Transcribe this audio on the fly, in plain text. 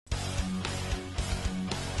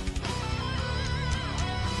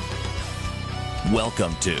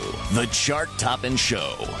Welcome to the Chart Toppin' Show,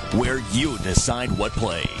 where you decide what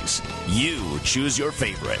plays. You choose your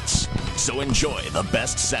favorites. So enjoy the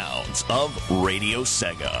best sounds of Radio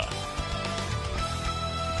SEGA.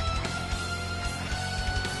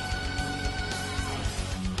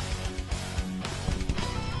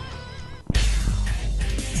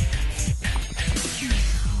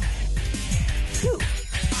 Phew.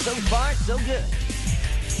 So far, so good.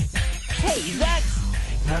 Hey, that's...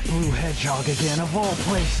 That blue hedgehog again, of all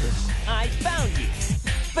places. I found you.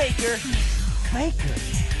 Faker. Faker?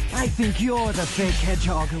 I think you're the fake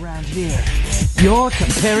hedgehog around here. You're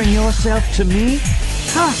comparing yourself to me?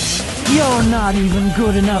 Huh? You're not even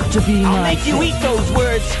good enough to be I'll my make you eat those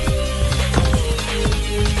words.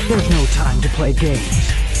 There's no time to play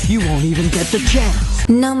games. You won't even get the chance.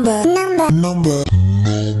 Number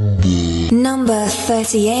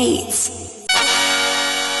 38.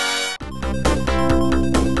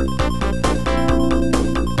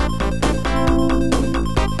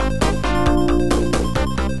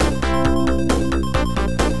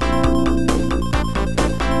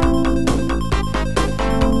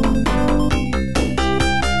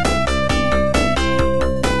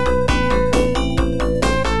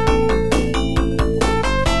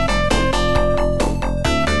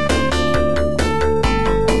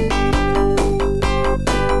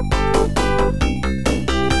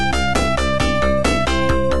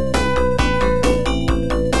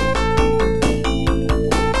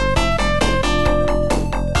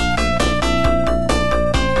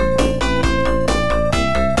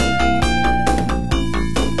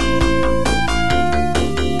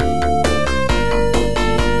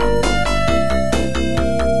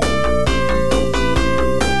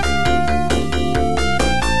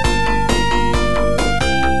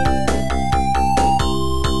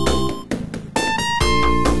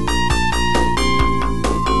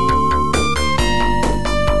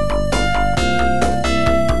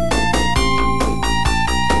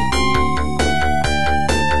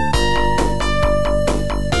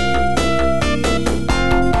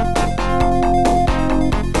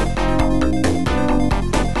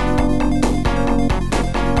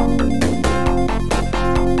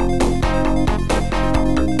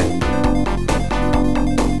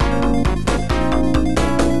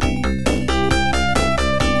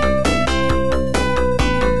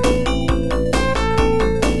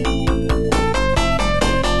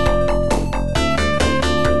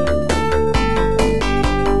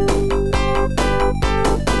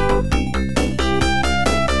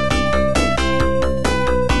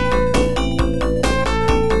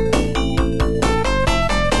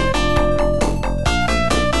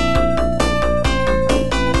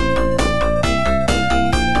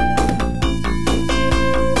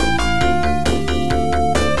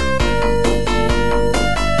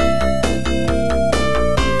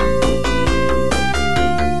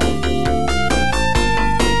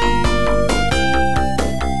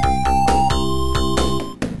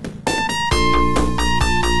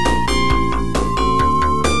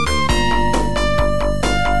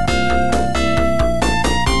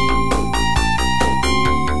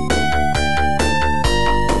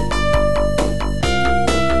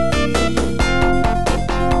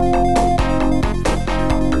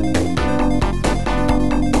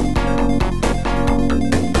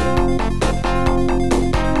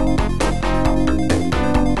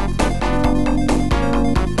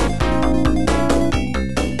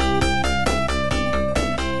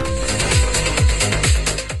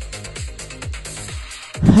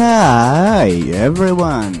 Hi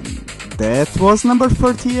everyone, that was number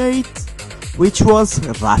 38, which was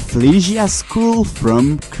Rafflesia School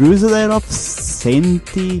from Crusader of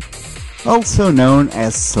Senti, also known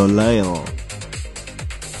as Soleil.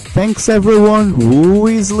 Thanks everyone who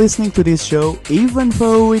is listening to this show, even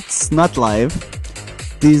though it's not live.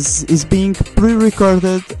 This is being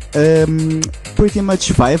pre-recorded pretty much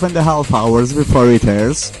 5.5 hours before it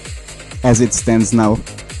airs, as it stands now.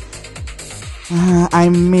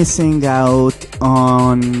 I'm missing out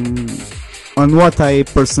on what I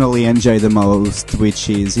personally enjoy the most, which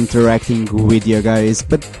is interacting with you guys,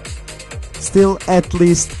 but still, at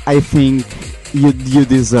least I think you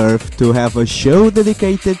deserve to have a show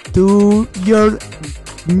dedicated to your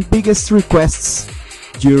biggest requests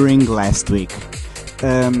during last week.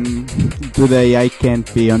 Today I can't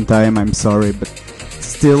be on time, I'm sorry, but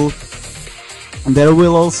still, there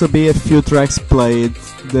will also be a few tracks played,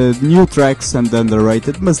 the new tracks and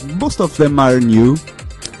underrated, most of them are new,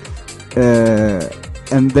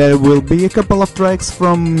 and there will be a couple of tracks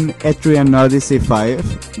from Etrian Odyssey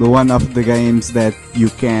 5, one of the games that you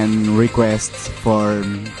can request for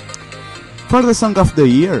the Song of the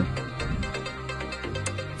Year.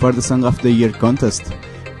 for the Song of the Year contest.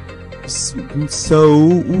 So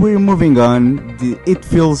we're moving on. It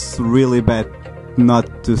feels really bad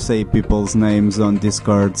not to say people's names on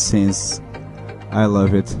Discord since I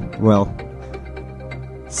love it. Well,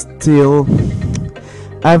 still,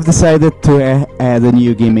 I've decided to add a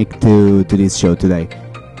new gimmick to this show today.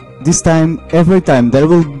 This time, every time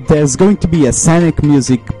there's going to be a Sonic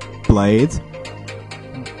music played,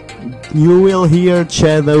 you will hear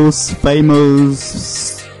Shadow's famous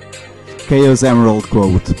Chaos Emerald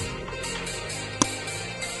quote.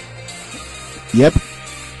 Yep.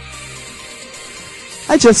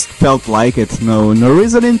 I just felt like it. No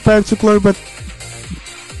reason in particular, but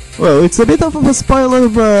well, it's a bit of a spoiler,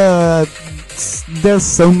 but there's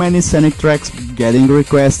so many Sonic tracks getting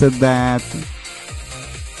requested that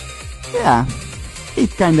yeah,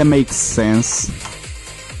 it kinda makes sense.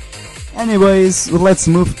 Anyways, let's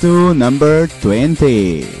move to number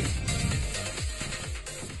 20.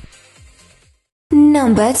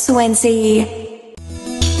 Number 20.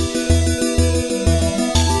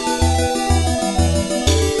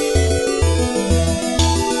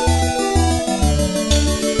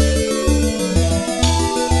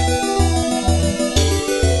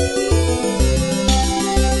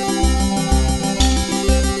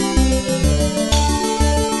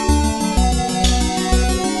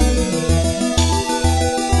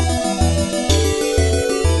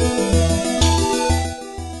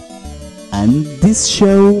 And this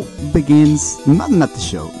show begins, not the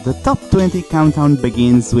show, the top 20 countdown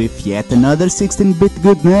begins with yet another 16-bit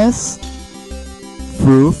goodness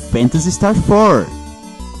through Phantasy Star 4.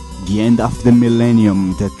 The end of the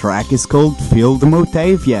millennium, the track is called Field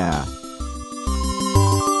Motavia.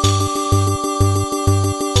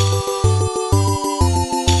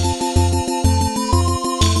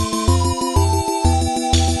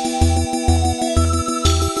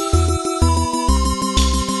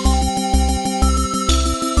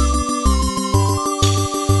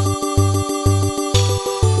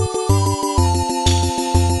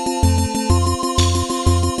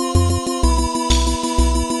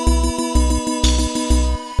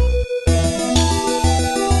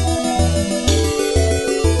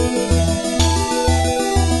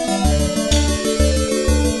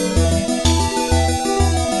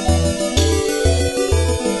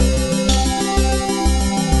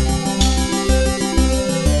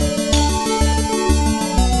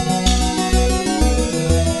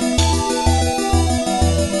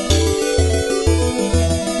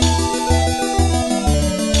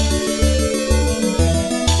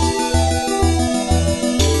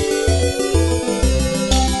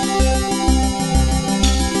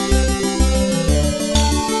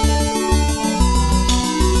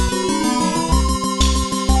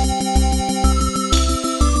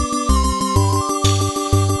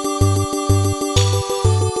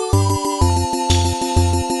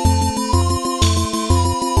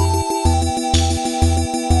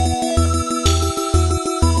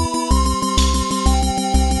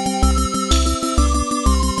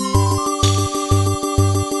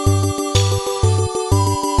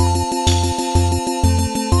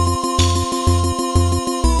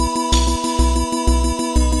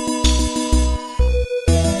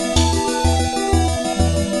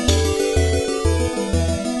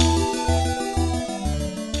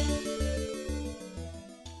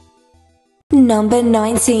 Number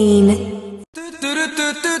 19.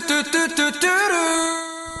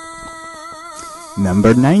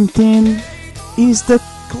 Number 19 is the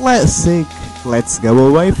classic Let's Go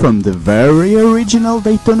Away from the very original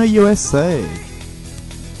Daytona USA.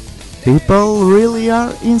 People really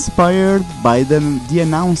are inspired by the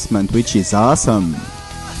announcement, which is awesome.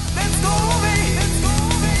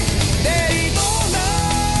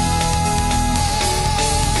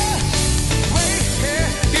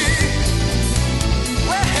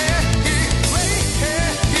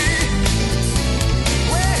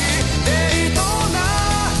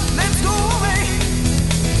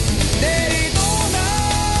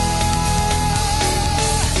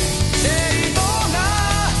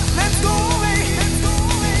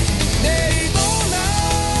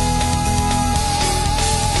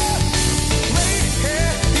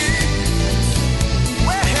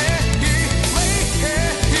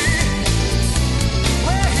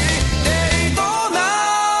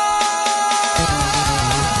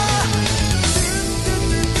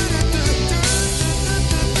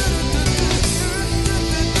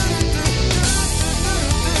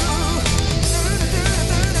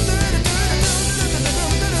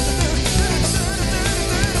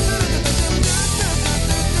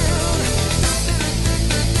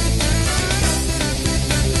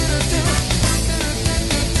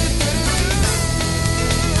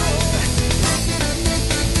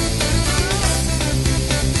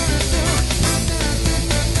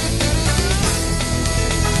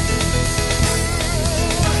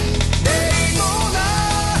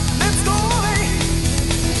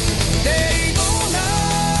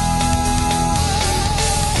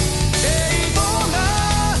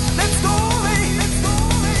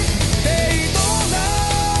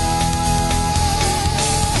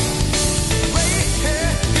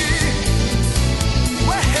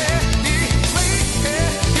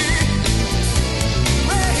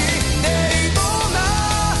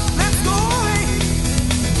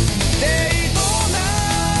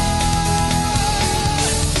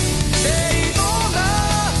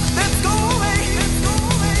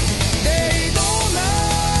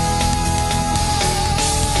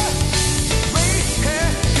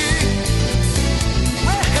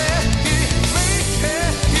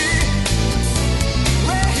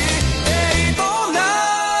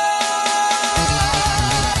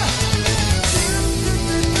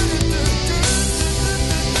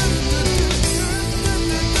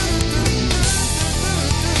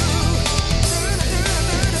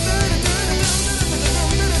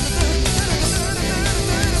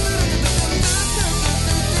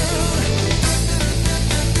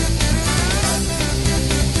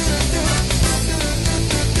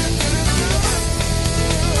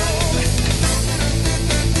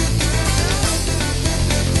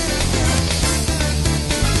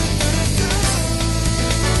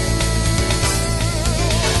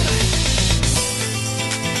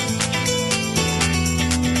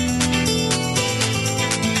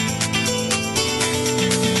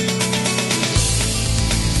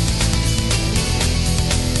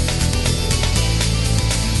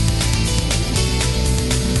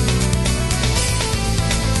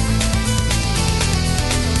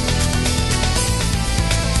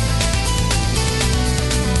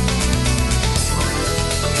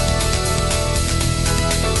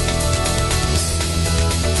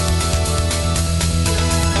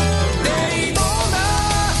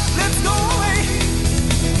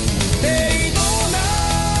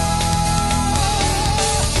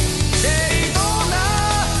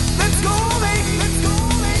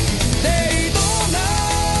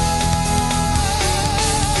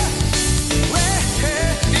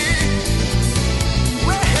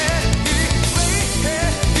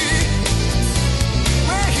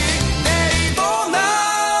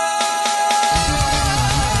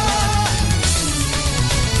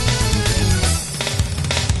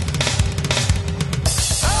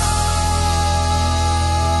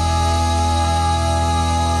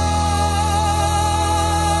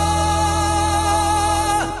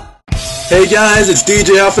 Hey guys, it's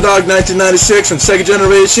DJ Alpha Dog 1996 from Sega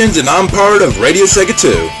Generations, and I'm part of Radio Sega 2.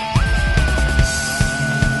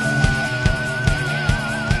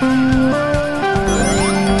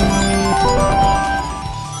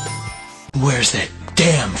 Where's that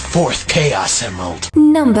damn fourth Chaos Emerald?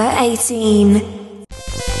 Number 18.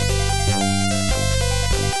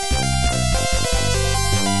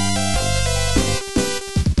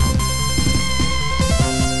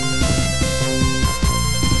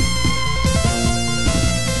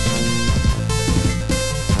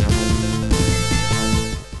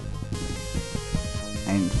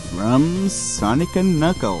 From Sonic &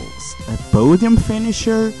 Knuckles, a podium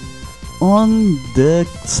finisher on the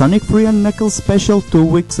Sonic 3 and Knuckles special 2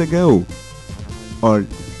 weeks ago. Or,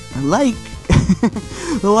 like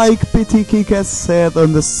PT Kick-Ass said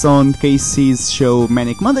on the Son KC's show,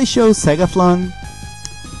 Manic Monday show, Segaflon,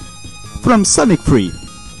 from Sonic 3.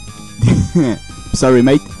 Sorry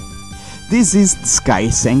mate. This is Sky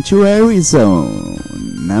Sanctuary Zone,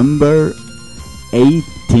 number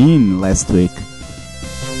 18 last week.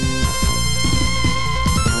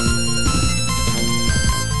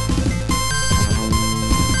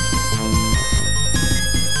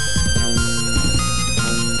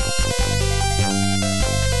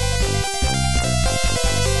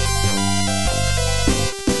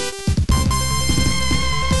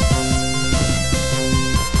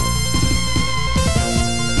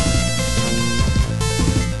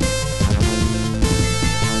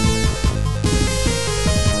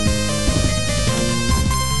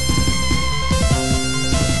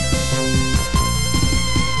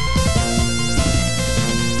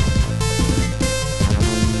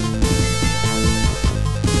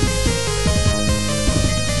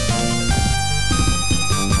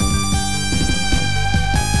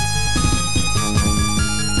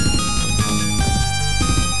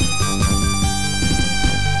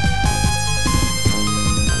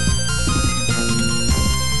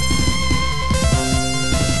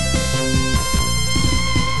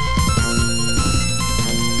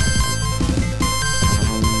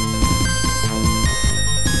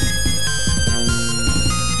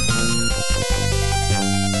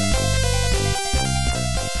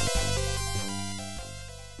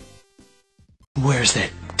 Where's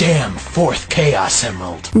that damn fourth Chaos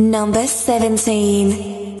Emerald? Number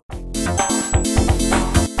 17.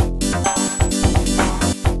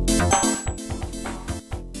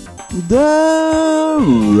 The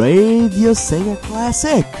Radio Sega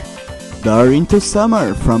Classic, Door into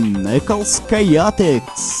Summer from Knuckles Chaotix.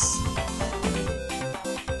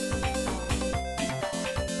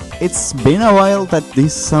 It's been a while that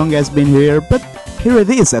this song has been here, but here it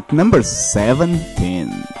is at number 17.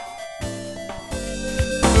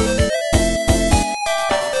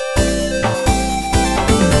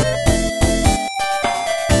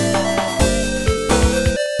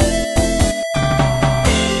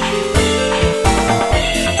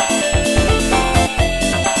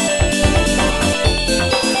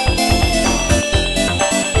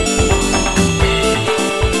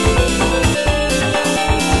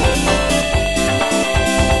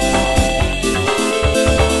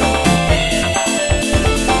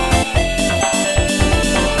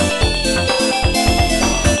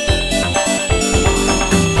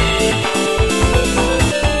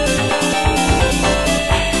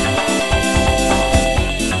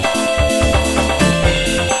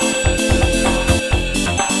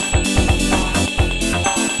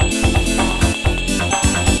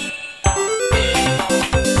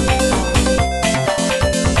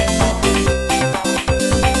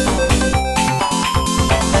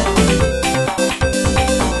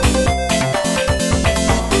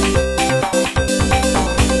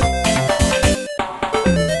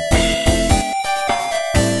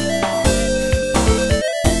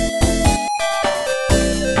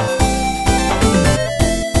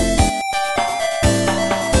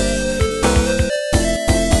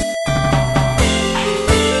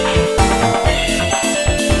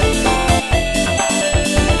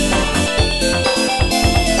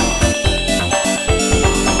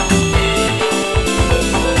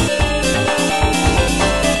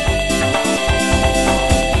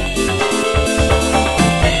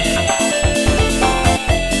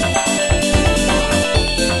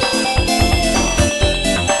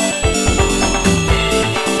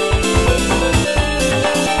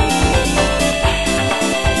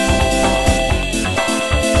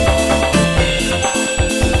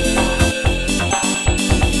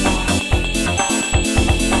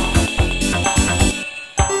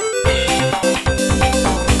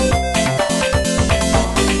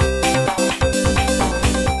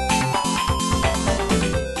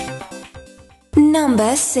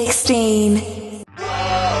 Number 16.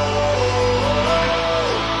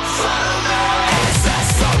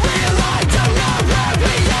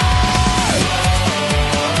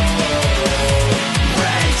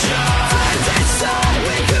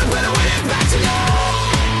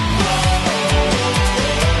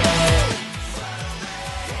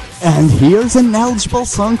 And here's an eligible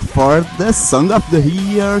song for the Song of the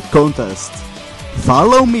Year contest.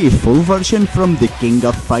 Follow Me, full version from the King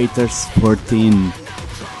of Fighters 14.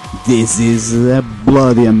 This is a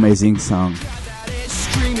bloody amazing song.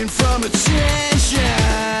 Screaming from attention.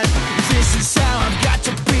 This is how I've got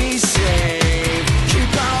to be saved.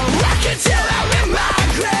 Keep on rocking till I'm in my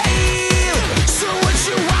grave. So what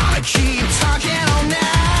you wanna keep talking all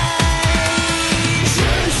night?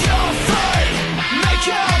 Choose your fate, make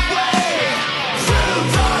your way through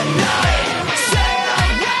the night. Stay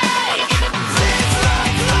awake, live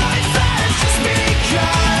like life has just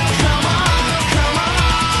begun. Come on, come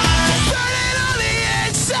on, burning on the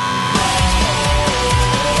inside.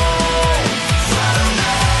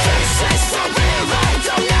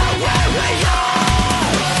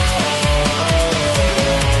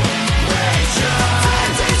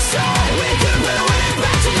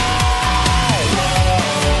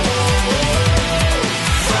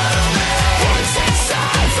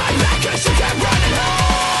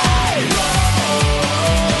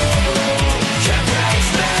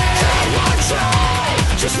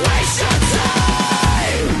 Just waste your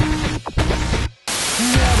time.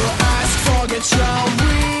 Never ask for control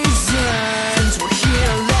reasons. We're here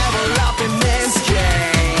to level up in this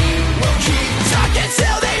game. We'll keep talking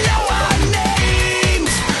till they know our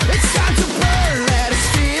names. It's time to burn, let us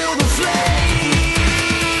feel the flames.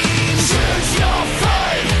 Choose your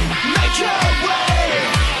fate, make your way.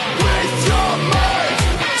 With your might,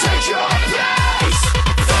 take your place.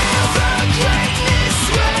 Feel the greatness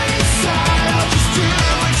inside. Just do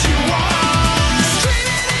what you want.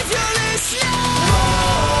 Screaming if you're listening.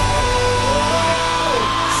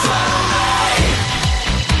 Follow me.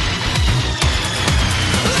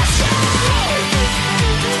 Let's go.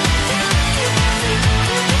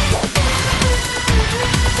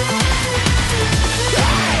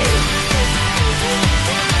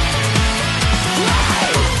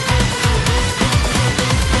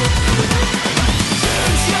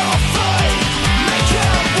 Choose your fate, make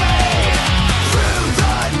your way through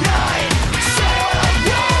the night. Stay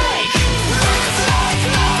awake, live like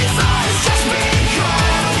life has just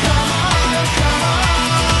begun. Come on, come on,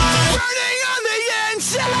 burning on the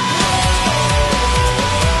inside.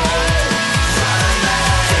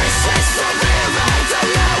 This is for real, I don't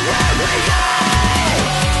know where we are.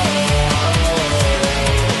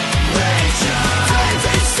 Reach up, deep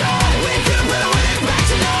inside, we could put it back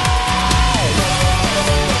tonight.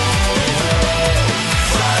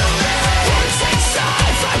 Follow me, what's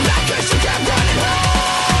inside, fight back 'cause you kept running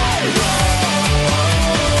high.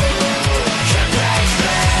 Can't break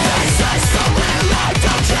me, this is for real, I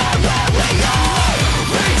don't care where we are.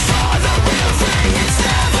 Reach for the real thing, it's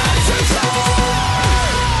never too late.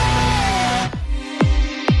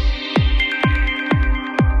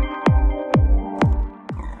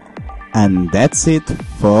 And that's it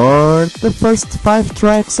for the first 5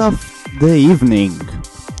 tracks of the evening.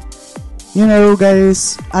 You know,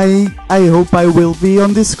 guys, I hope I will be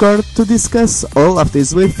on Discord to discuss all of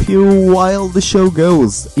this with you while the show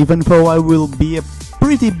goes. Even though I will be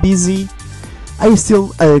pretty busy, I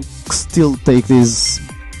still take this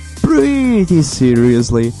pretty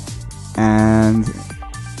seriously, and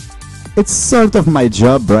it's sort of my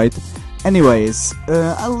job, right? Anyways,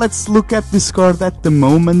 let's look at Discord at the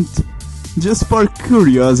moment, just for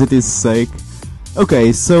curiosity's sake.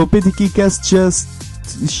 Okay, so PTKcast just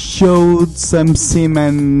showed some Sim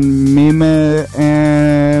and Mime,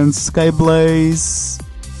 and Skyblaze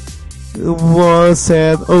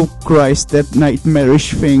said, "Oh Christ, that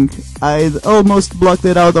nightmarish thing. I'd almost blocked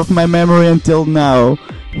it out of my memory until now.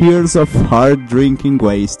 Years of hard drinking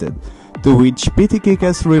wasted." To which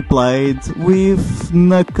PTKcast replied with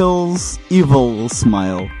Knuckles' evil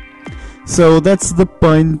smile. So that's the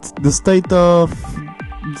point, the state of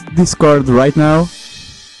Discord right now.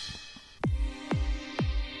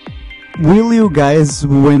 Will you guys,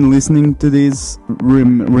 when listening to this,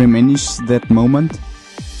 reminisce that moment?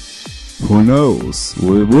 Who knows?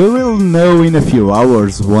 We will know in a few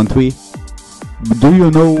hours, won't we? Do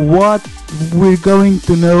you know what we're going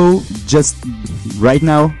to know just right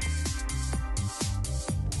now?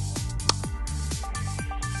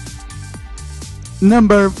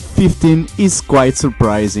 Number 15 is quite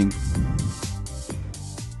surprising.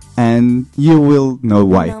 And you will know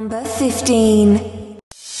why. Number 15.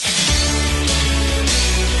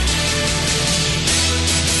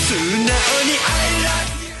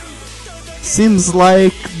 Seems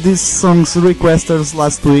like these songs requesters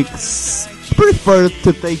last week prefer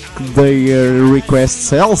to take their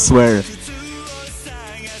requests elsewhere.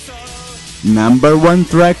 Number 1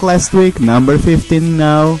 track last week, number 15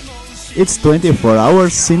 now. It's 24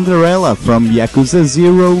 Hours Cinderella from Yakuza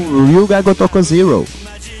 0 Ryuga Gotoko 0.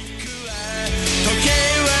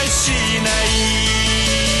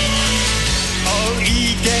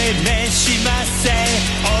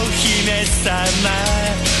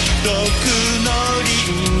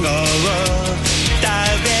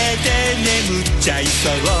 ちゃいそ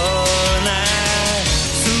うな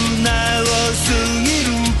素直すぎる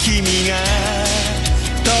君が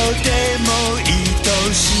とても愛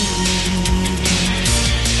しい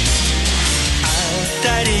当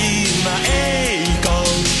たり前以降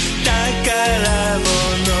宝物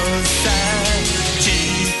さ地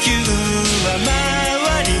球は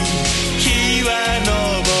回り日は昇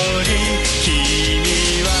り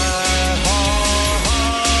君は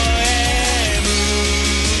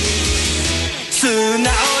素直に I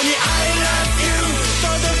love you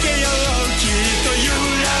届けようきっと You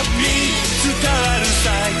love me 伝わるさ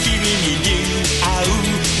君に似合う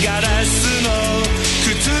ガラスの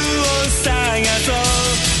靴を探そう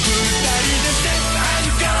二人で Step and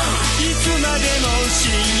Go いつまでも深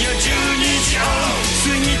夜12時を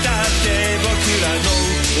過ぎたって僕らの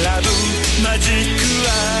ラブマジックは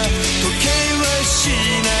時計はし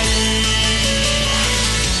ない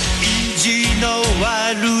意地の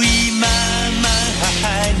悪いまま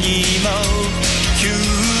母にも急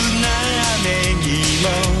な雨にも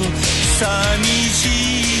寂し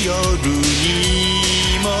い夜に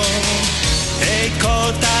もへこ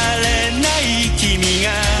たれない君が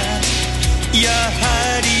やは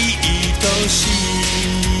り愛しい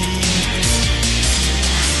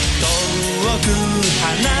遠く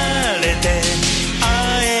離れて会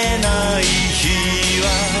えない日は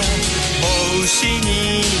星に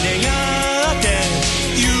願って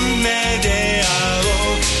夢で会お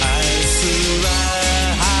う明日は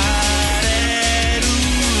晴れる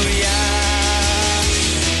や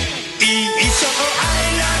一生 I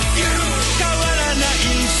love you 変わらない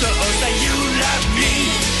そうさ You love me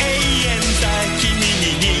永遠さ君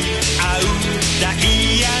に似合うダ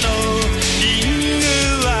イヤのリング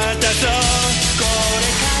渡そうこれ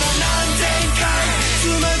から何千回つ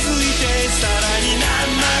まずいてさらに何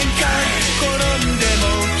万回転んでも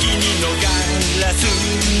君のガラス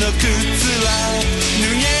の靴は脱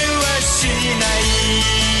げはしない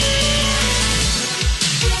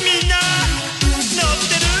みんな乗っ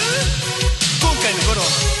てる今回のこの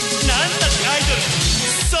なんだってアイドル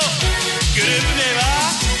そうグループ名は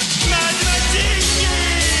マジマジ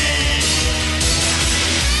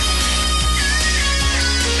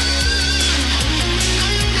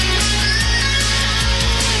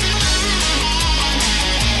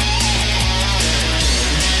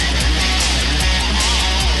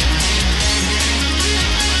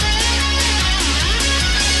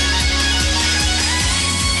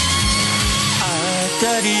当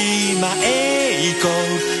たり前以降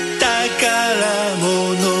宝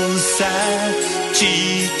物さ地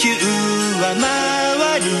球は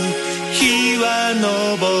回り日は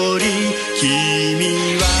昇り君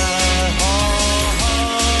は微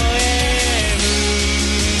笑む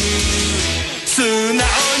素直に I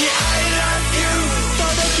love you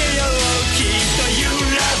届けようきっと You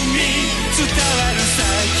love me 伝わるさ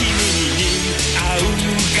君に似合う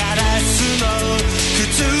ガラスの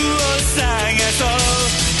靴を探そう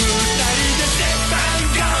二人で Step and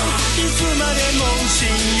Go いつまでも深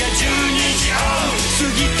夜12時を過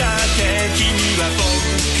ぎたって君は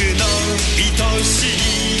僕の愛し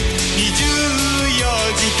い24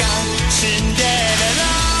時間シンデレラ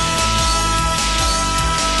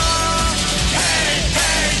Hey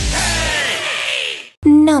hey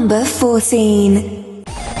hey Number 14.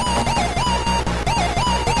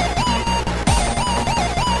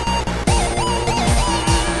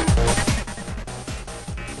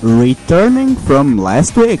 Returning from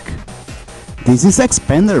last week, this is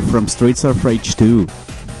Expander from Streets of Rage 2.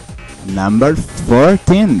 Number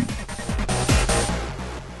 14.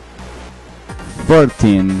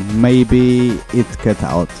 14, maybe it cut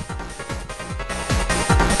out.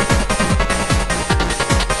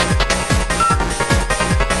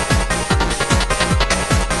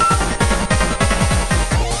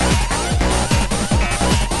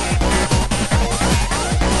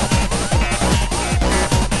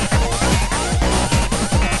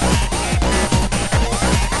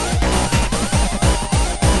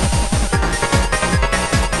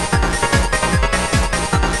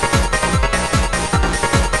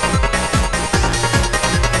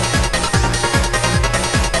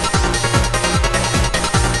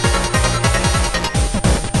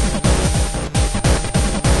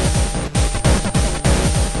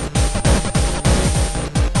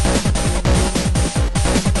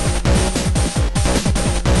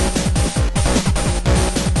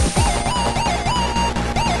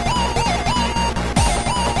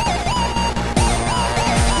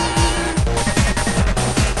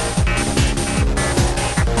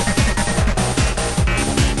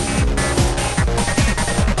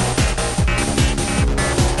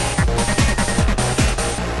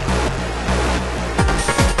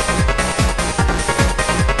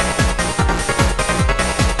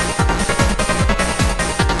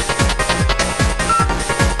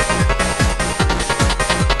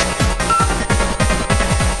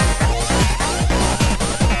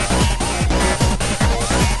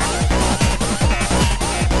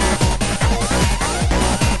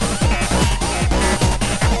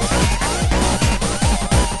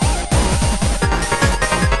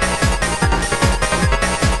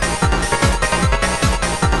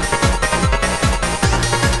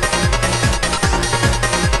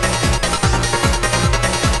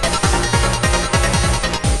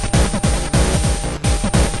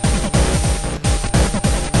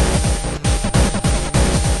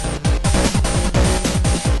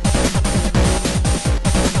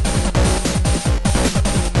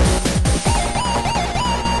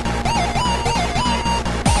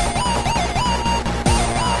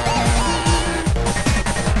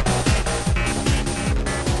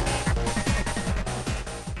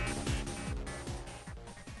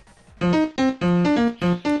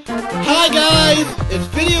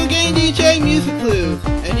 Music Clue,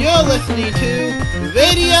 and you're listening to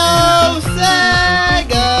Radio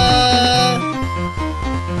SEGA!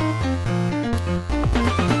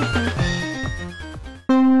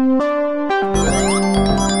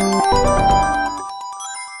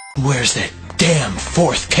 Where's that damn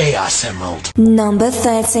fourth Chaos Emerald? Number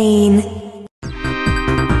 13.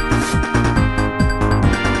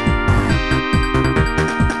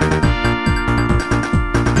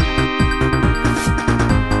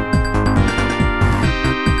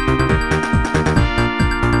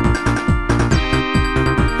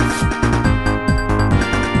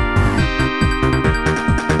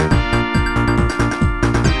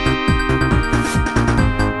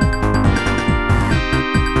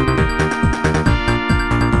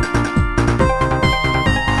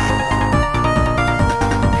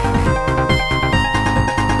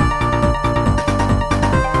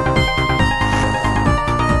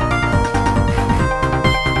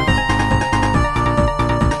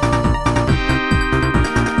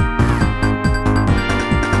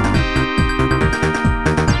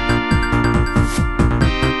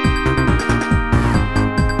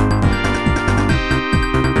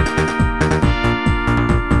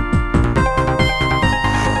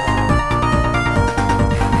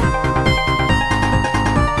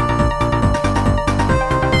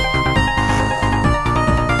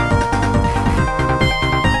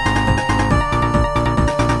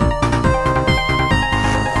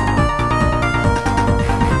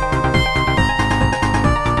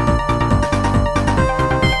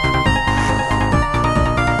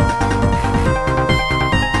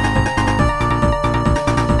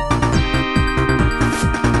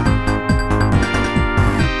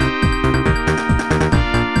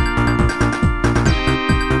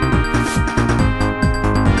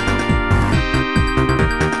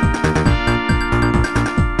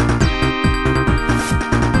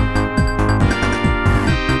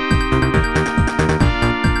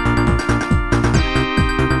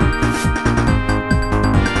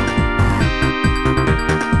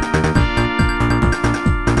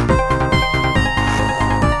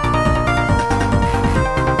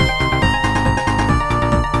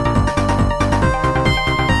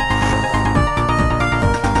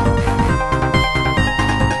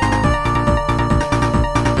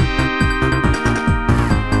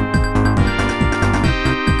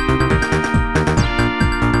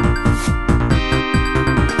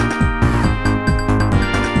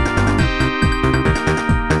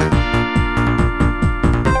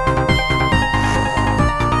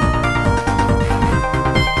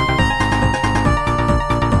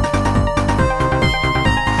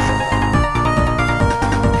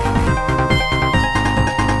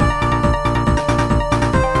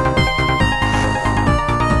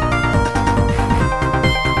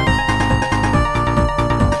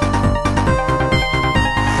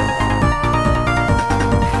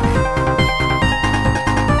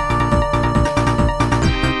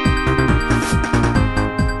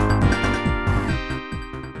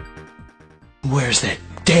 Where's that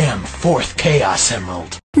damn fourth Chaos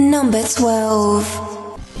Emerald? Number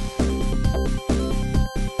 12.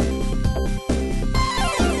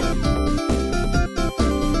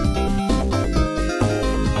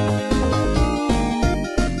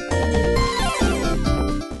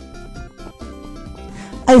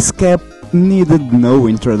 Ice Cap needed no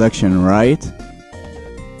introduction, right?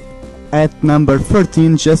 At number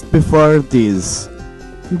 13, just before this.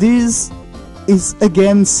 This is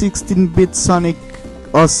again 16-bit Sonic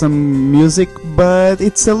awesome music, but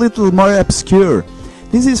it's a little more obscure.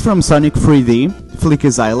 This is from Sonic 3D,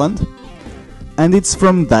 Flicky's Island, and it's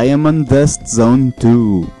from Diamond Dust Zone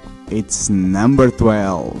 2. It's number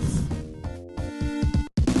 12.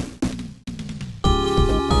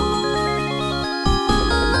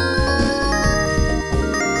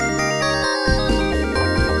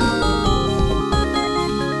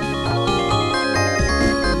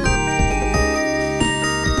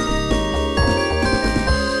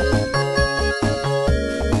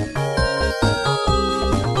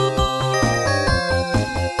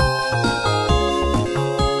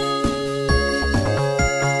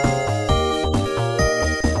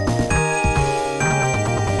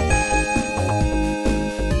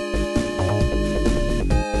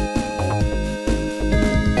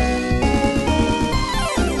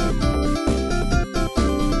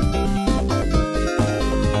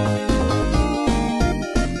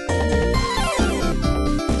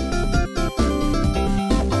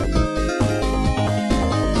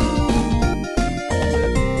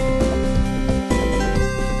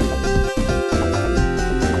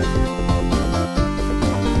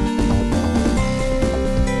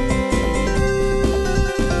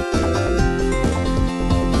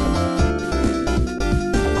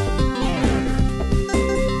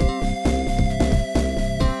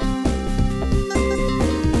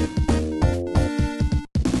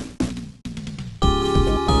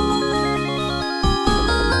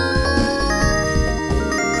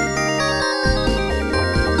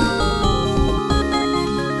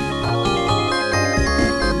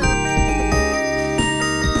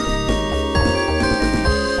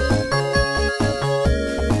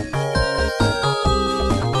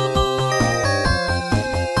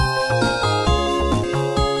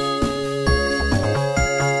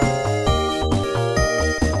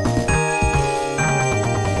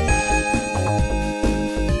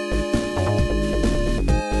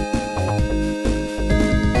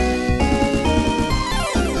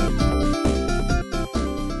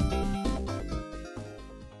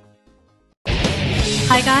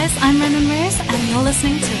 Hi guys, I'm Renan Rose and you're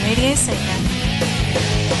listening to Radio SEGA.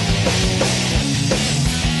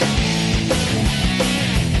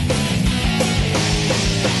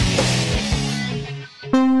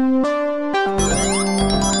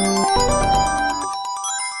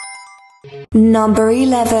 Number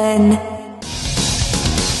 11.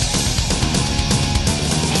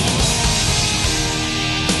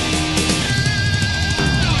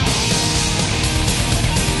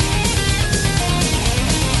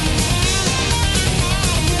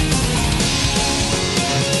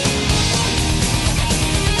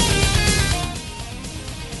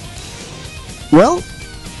 Well,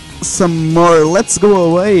 some more Let's Go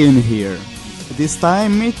Away in here. This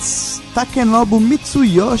time it's Takenobu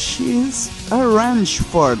Mitsuyoshi's arrange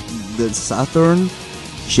for the Saturn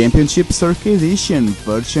Championship Circuit Edition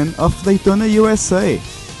version of Daytona USA.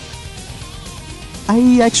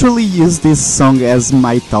 I actually use this song as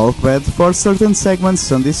my talkbed for certain segments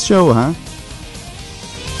on this show, huh?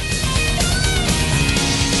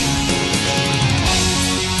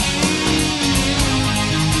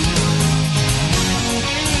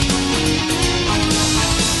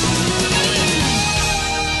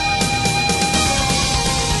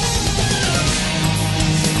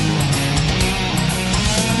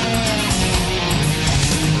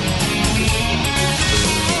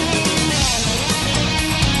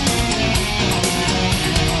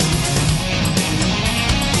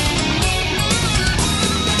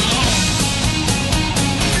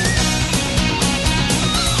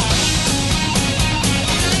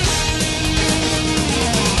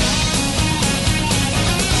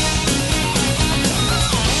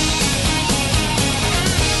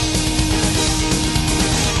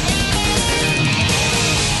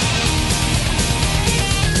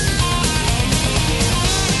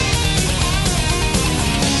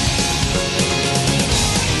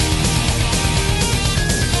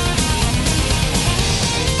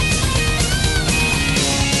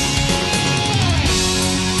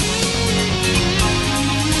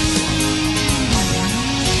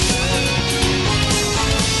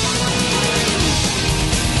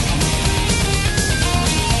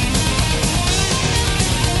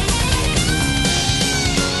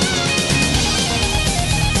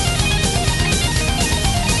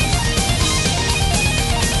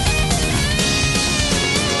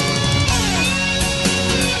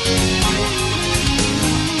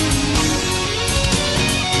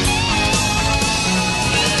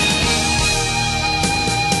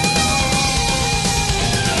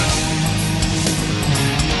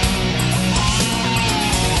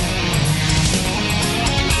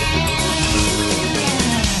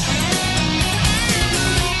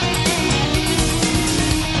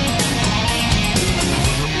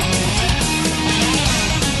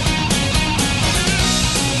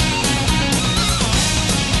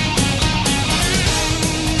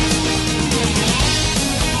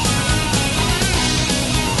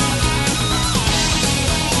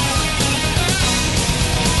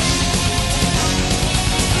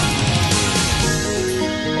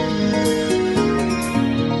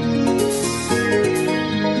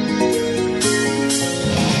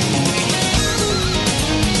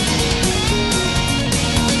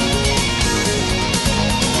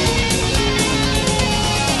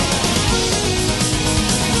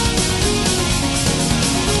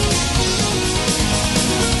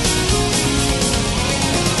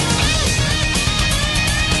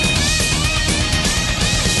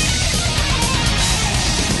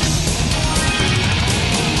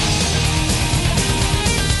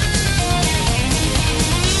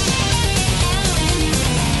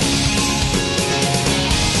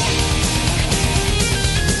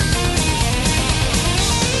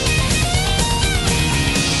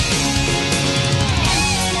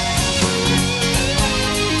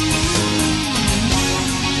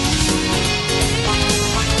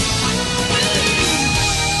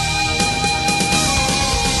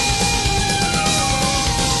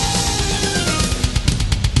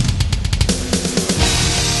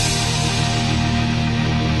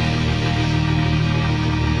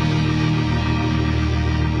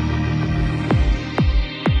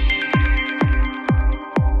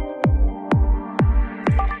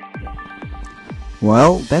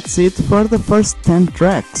 Well, that's it for the first 10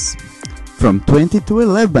 tracks, from 20 to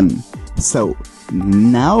 11. So,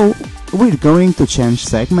 now we're going to change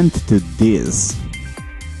segment to this.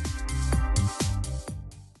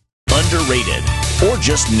 Underrated, or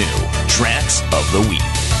just new, tracks of the week.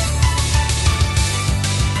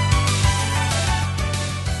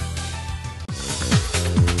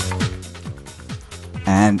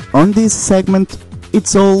 And on this segment,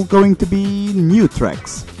 it's all going to be new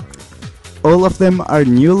tracks. all of them are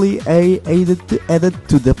newly added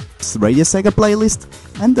to the Radio Sega playlist,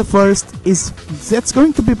 and the first is that's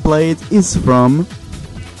going to be played is from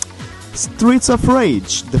Streets of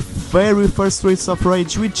Rage, the very first Streets of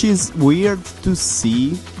Rage, which is weird to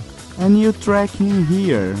see a new track in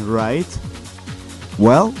here, right?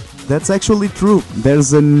 Well, that's actually true.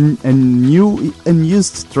 There's a new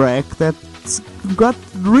unused track that got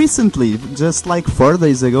recently, just like 4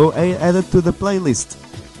 days ago, added to the playlist.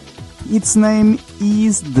 Its name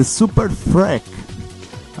is the Super Freak.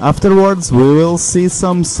 Afterwards, we will see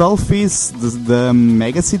some selfies, the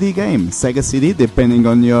Mega CD game, Sega CD, depending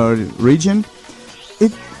on your region.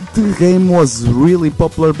 The game was really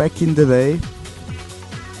popular back in the day.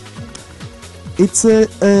 It's a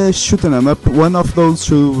shoot 'em up, one of those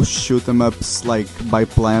shoot 'em ups like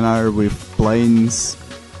biplanar with planes.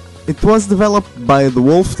 It was developed by the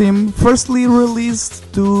Wolf Team, firstly released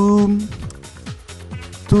to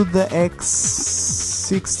the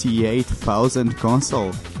X68000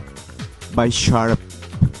 console by Sharp.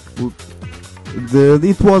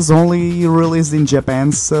 It was only released in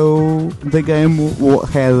Japan, so the game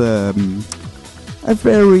had a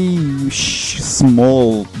very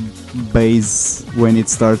small base when it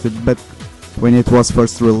started, but when it was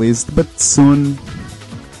first released, but soon,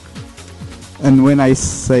 and when I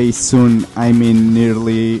say soon, I mean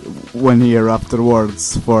nearly 1 year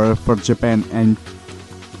afterwards for Japan, and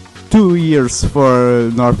 2 years for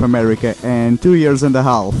North America, and 2 years and a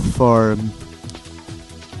half for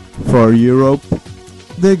Europe,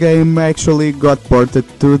 the game actually got ported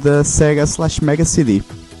to the Sega/Mega CD.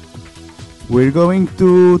 We're going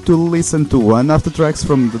to listen to one of the tracks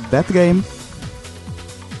from that game.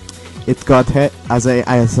 It got, as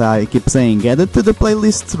I keep saying, added to the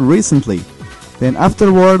playlist recently. Then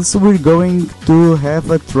afterwards we're going to have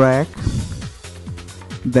a track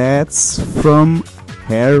that's from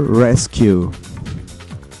Hair Rescue.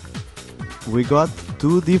 We got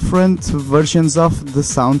 2 different versions of the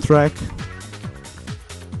soundtrack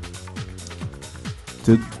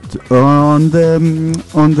on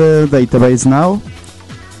the database now.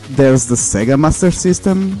 There's the Sega Master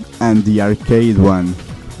System and the arcade one.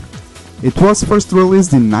 It was first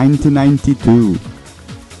released in 1992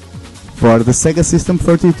 for the Sega System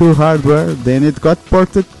 32 hardware. Then it got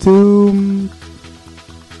ported to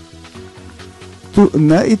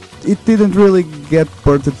no, it didn't really get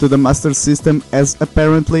ported to the Master System, as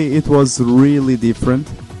apparently it was really different.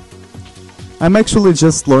 I'm actually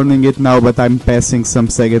just learning it now, but I'm passing some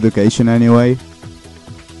Sega education anyway.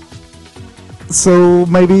 So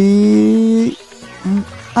maybe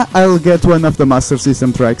I'll get one of the Master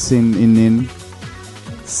System tracks in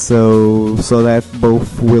so that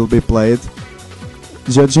both will be played,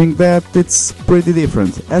 judging that it's pretty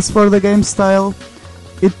different. As for the game style,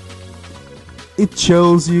 it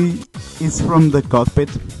shows you it's from the cockpit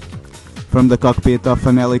of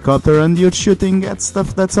an helicopter, and you're shooting at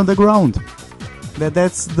stuff that's on the ground.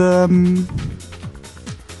 That's the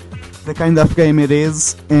kind of game it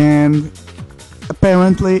is, and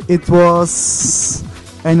apparently it was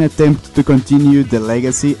an attempt to continue the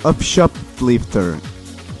legacy of Shoplifter.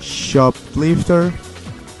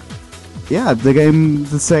 Yeah, the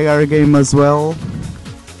Sega game as well.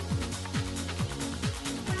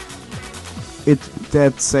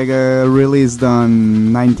 That Sega released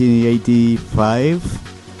on 1985.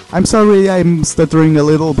 I'm sorry, I'm stuttering a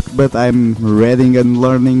little, but I'm reading and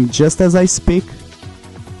learning just as I speak,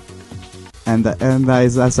 and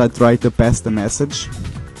as I try to pass the message.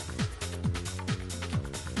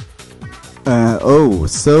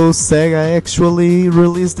 So Sega actually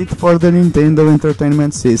released it for the Nintendo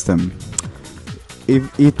Entertainment System.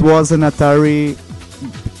 It was an Atari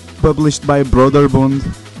published by Broderbund.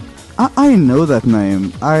 I know that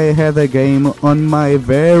name. I had a game on my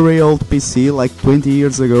very old PC like 20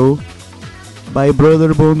 years ago by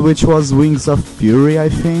Broderbund, which was Wings of Fury, I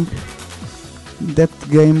think. That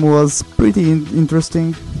game was pretty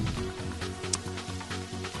interesting.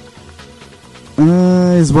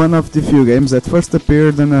 It's one of the few games that first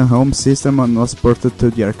appeared on a home system and was ported to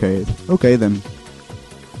the arcade. Okay then.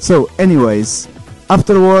 So anyways,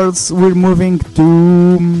 afterwards we're moving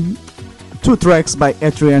to 2 tracks by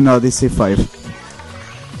Etrian Odyssey 5.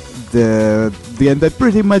 The end that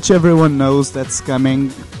pretty much everyone knows that's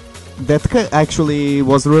coming, that actually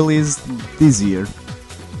was released this year.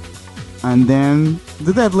 And then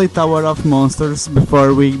the Deadly Tower of Monsters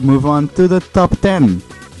before we move on to the top 10.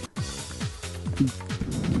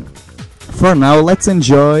 For now, let's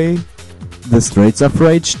enjoy the Streets of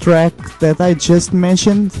Rage track that I just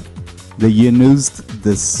mentioned, the unused,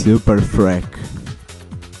 the Super Freak.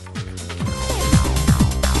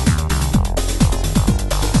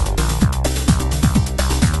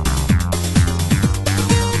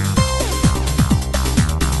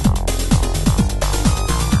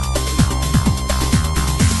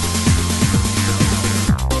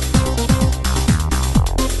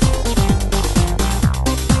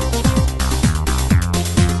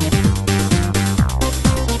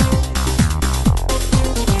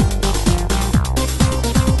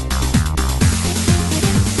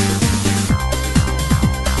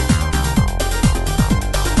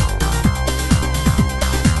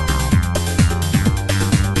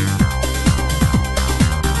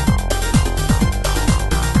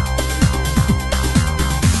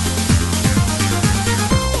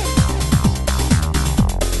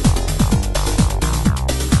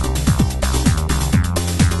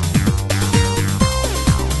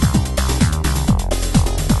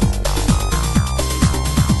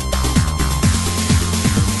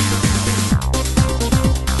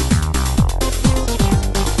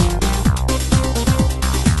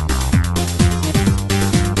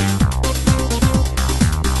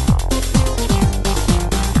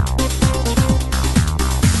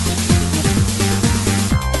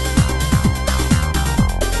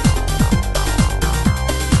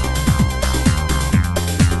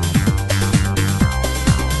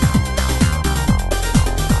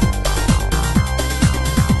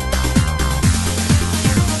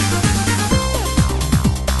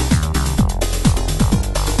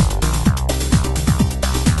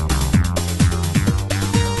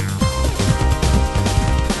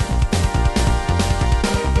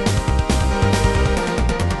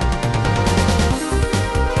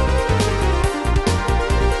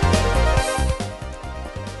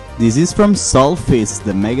 This is from Solfist,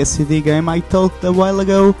 the Mega CD game I talked a while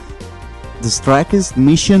ago. The track is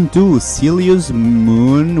Mission 2, Celius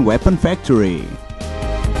Moon Weapon Factory.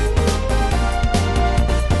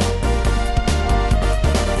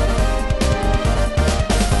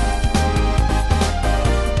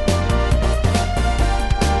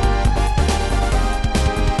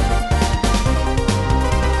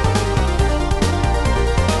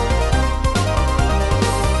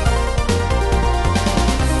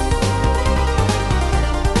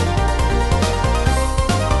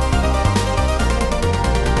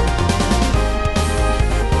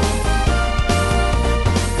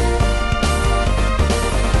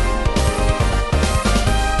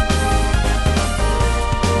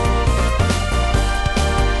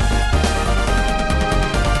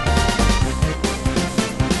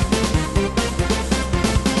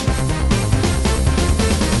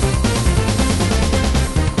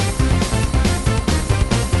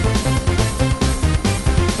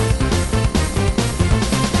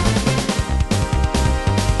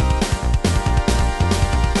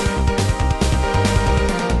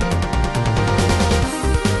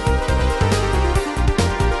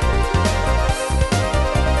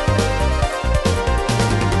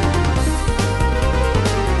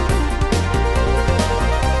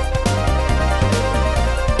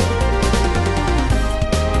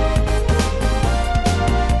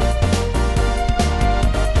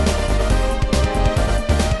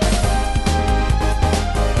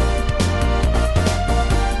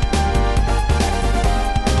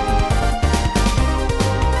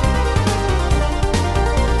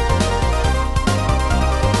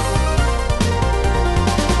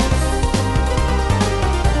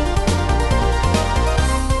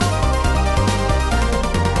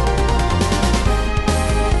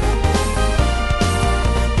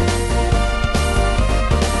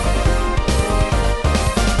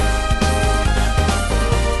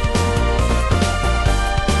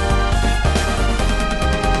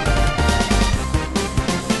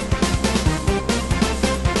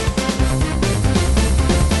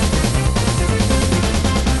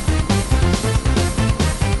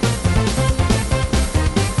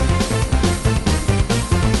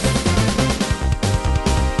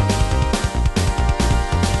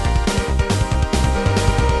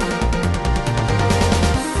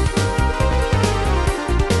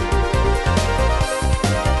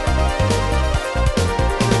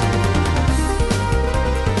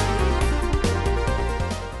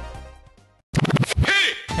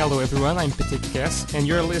 Hello everyone, I'm Petit Cass, and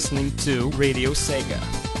you're listening to Radio SEGA.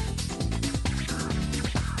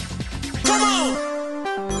 Come on!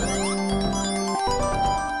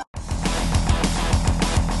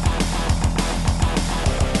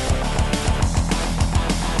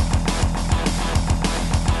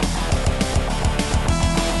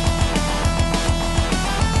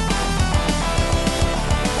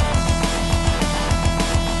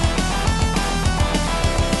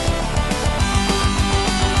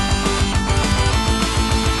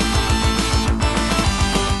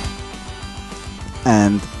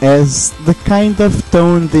 And as the kind of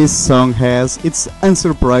tone this song has, it's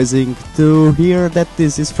unsurprising to hear that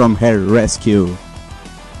this is from Air Rescue,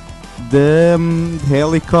 the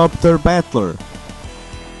helicopter battler.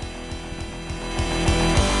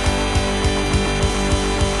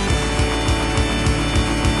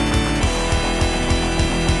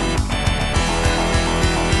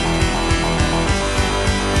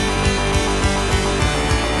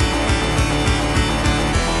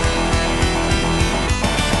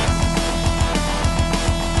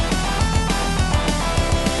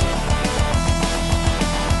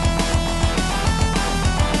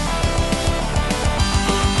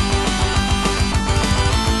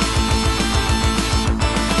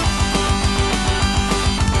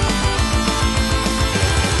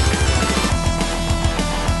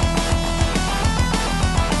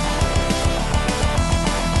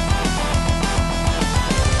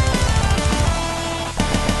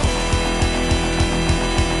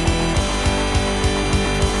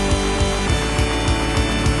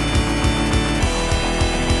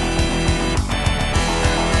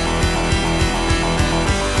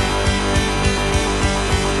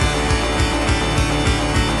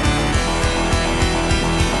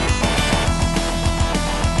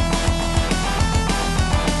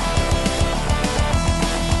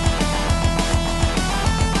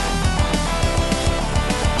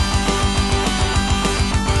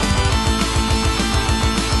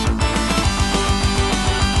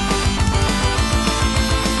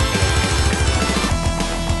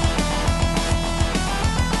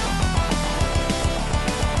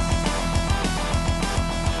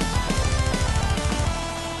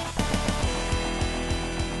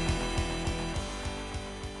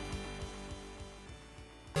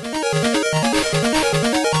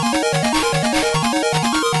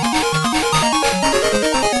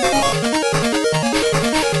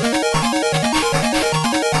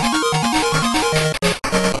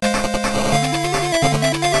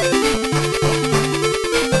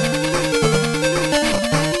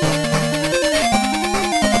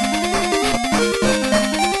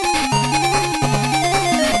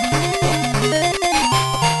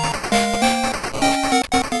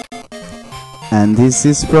 and this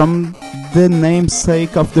is from the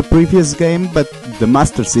namesake of the previous game, but the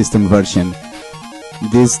Master System version.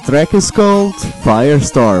 This track is called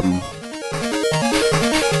Firestorm.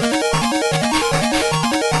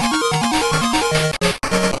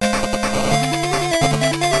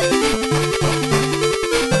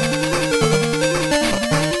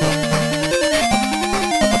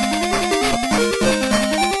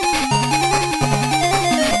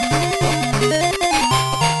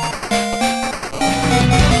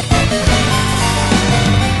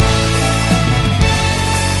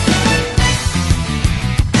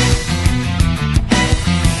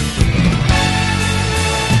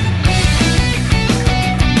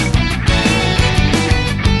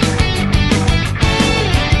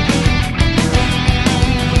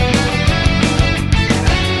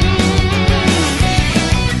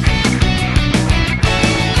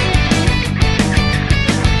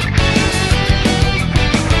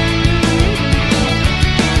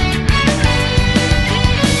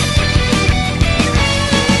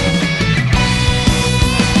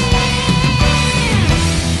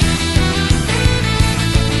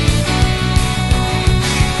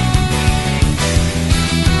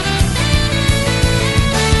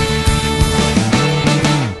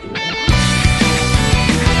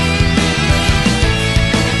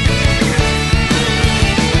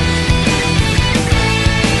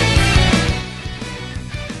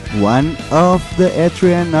 One of the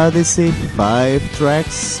Etrian Odyssey 5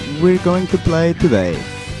 tracks we're going to play today.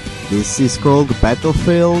 This is called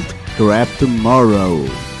Battlefield Grab Tomorrow.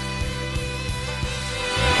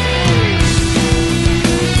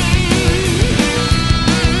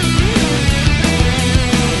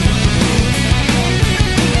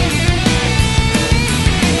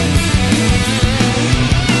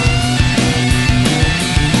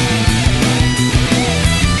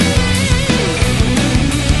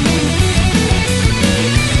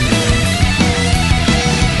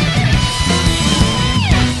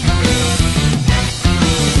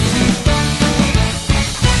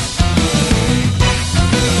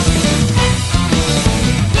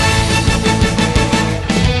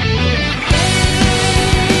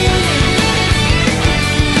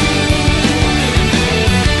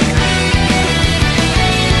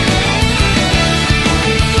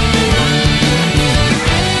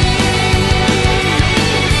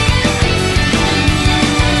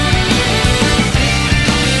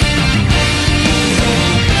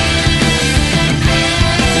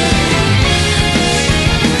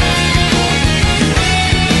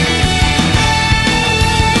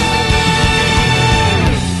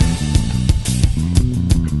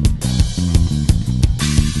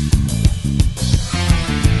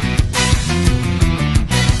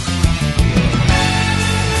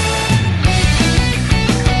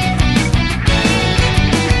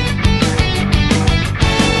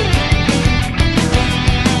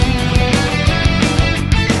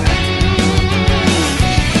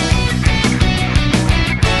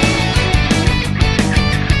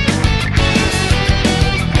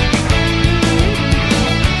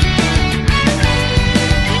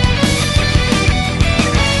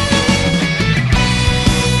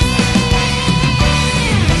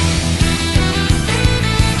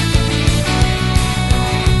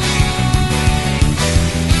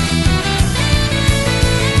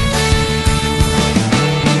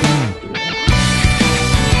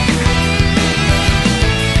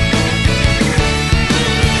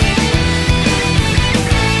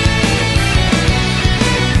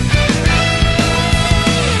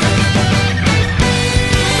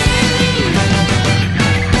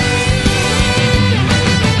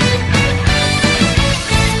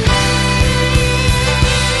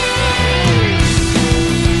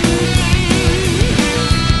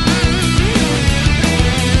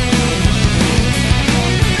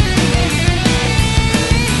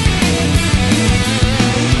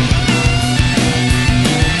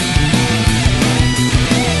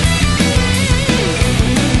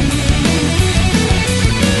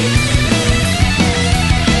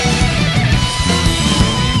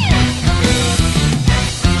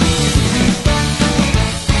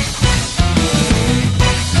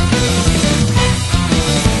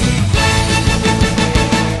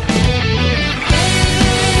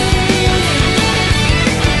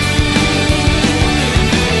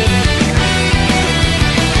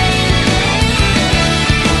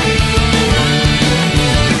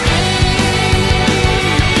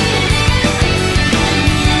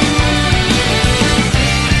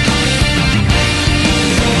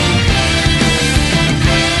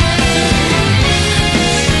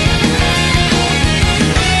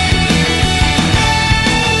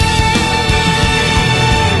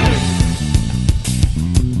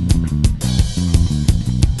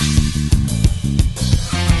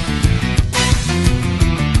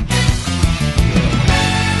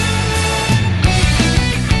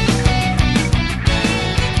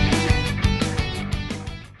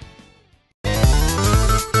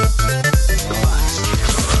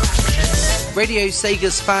 Radio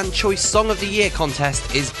Sega's Fan Choice Song of the Year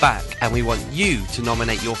contest is back, and we want you to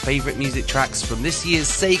nominate your favourite music tracks from this year's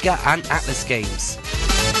Sega and Atlas games.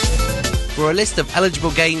 For a list of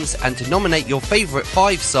eligible games and to nominate your favourite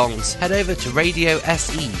 5 songs, head over to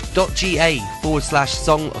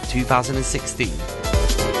radiose.ga/song of 2016.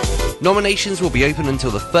 Nominations will be open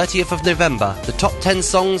until the 30th of November. The top 10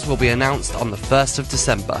 songs will be announced on the 1st of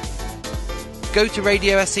December. Go to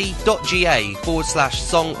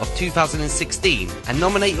radiose.ga/song of 2016 and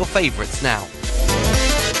nominate your favourites now.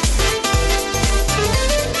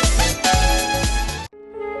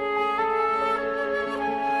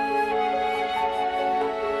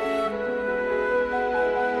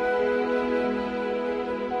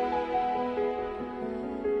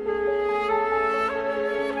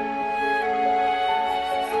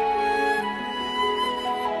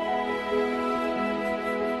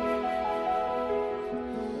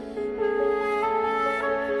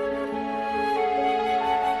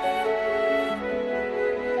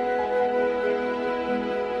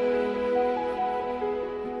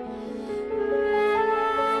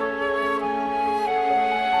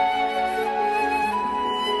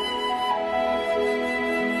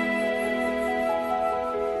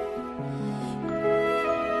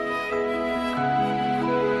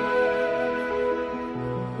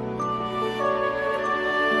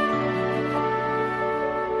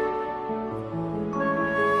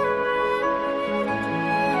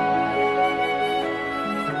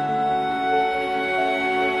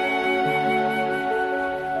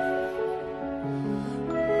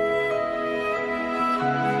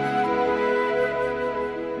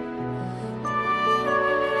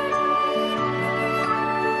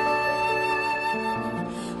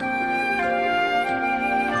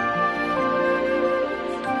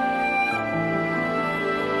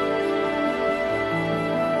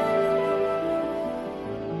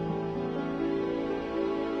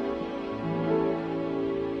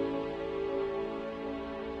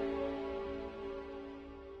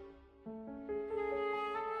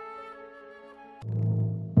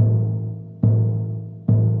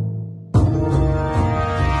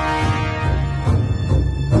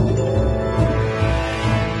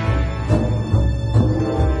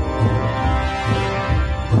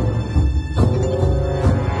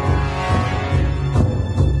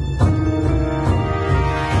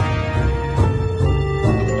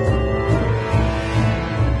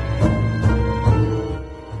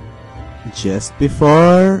 Just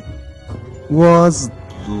before was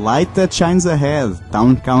Light That Shines Ahead,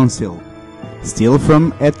 Town Council. Still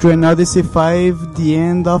from Etrian Odyssey 5, The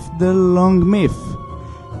End of the Long Myth.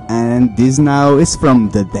 And this now is from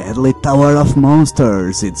the Deadly Tower of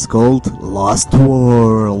Monsters. It's called Lost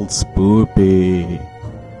Worlds, Poopy.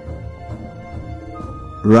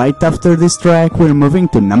 Right after this track, we're moving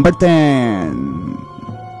to number 10.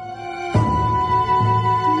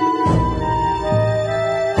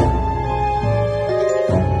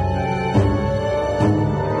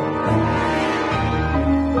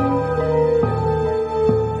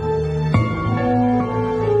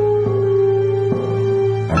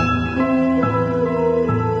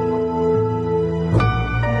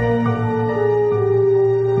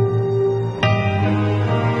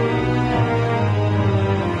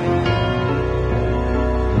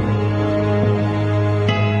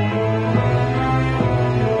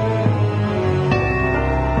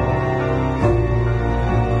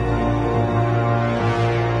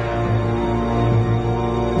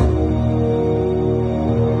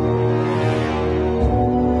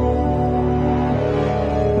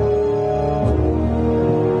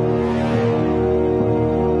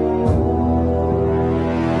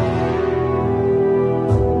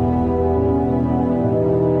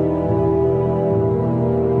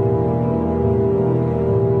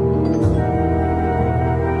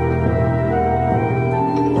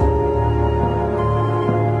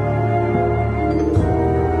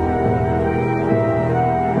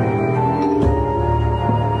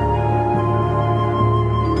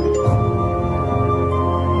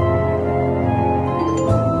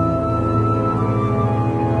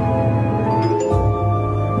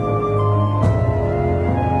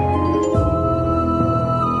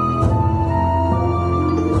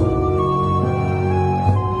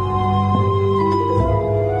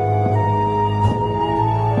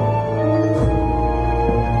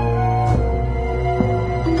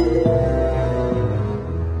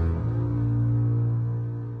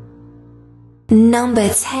 Number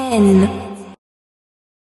 10.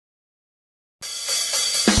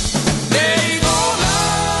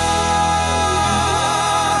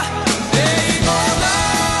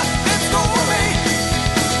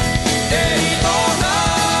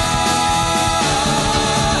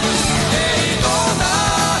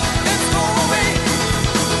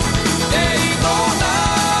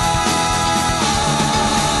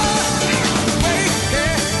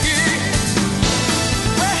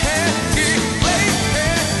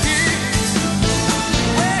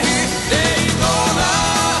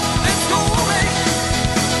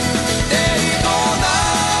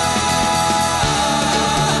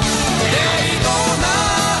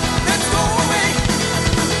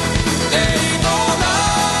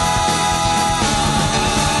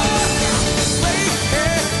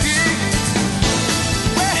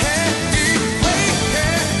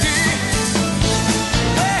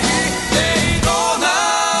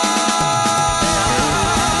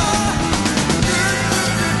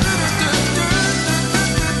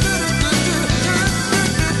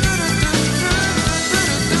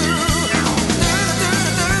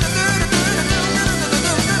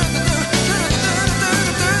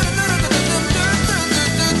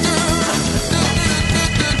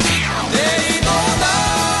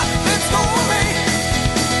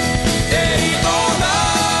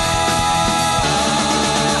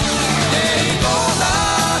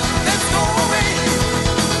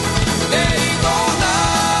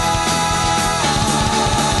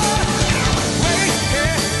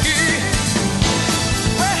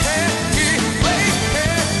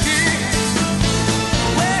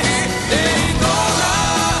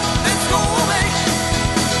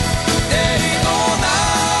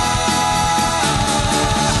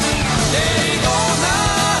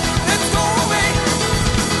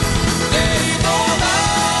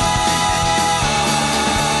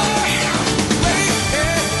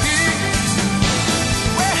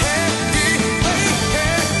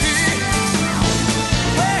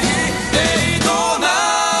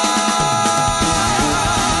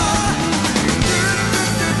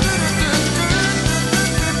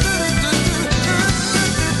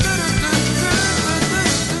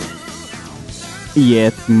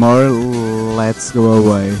 Yet more Let's Go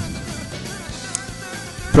Away.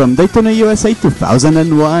 From Daytona USA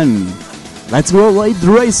 2001. Let's Go Away,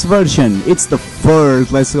 the race version. It's the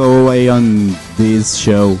first Let's Go Away on this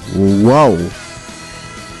show. Wow.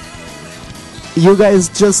 You guys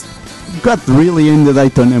just got really in the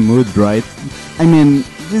Daytona mood, right? I mean,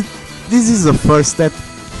 this is the first that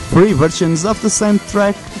 3 versions of the same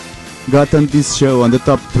track got on this show on the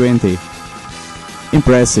top 20.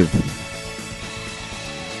 Impressive.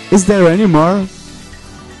 Is there any more?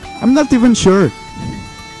 I'm not even sure.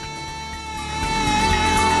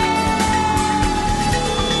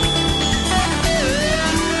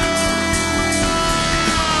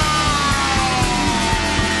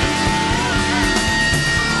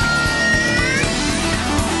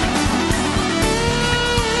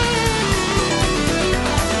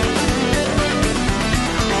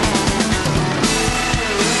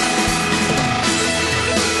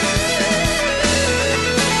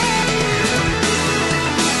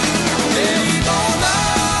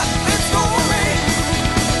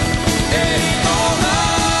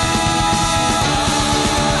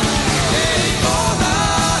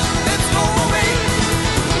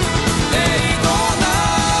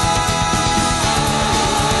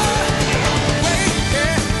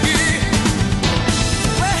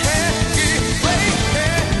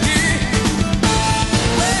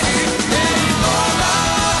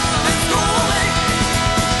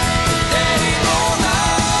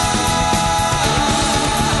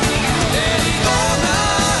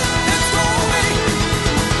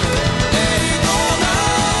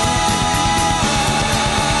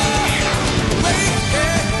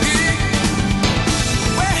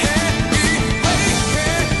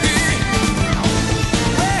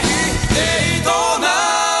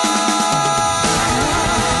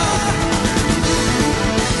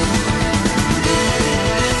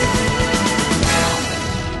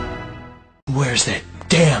 Where's that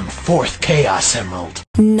damn 4th Chaos Emerald?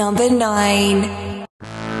 Number 9.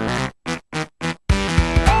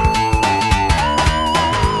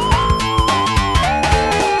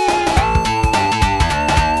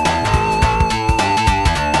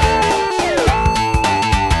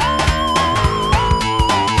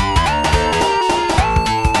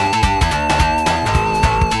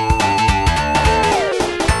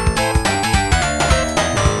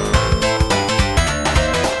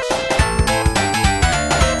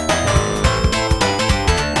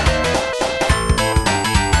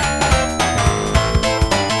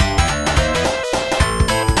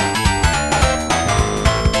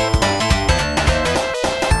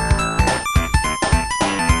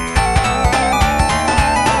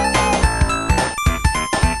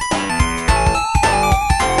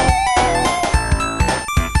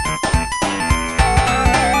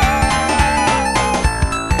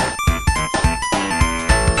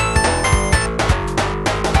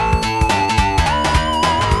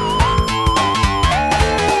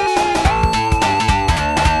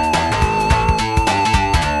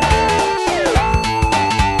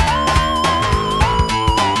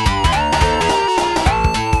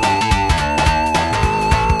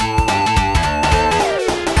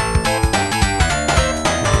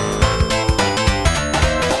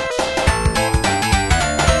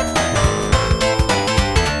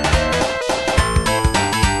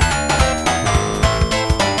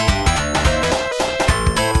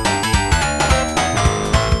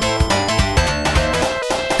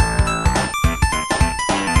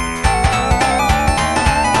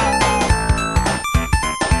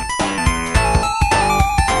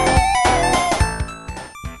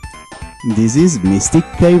 This is Mystic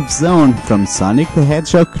Cave Zone from Sonic the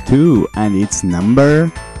Hedgehog 2, and it's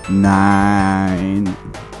number 9.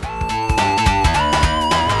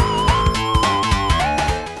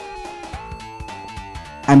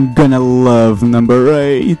 I'm gonna love number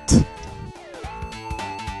 8.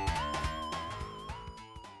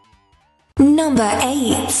 Number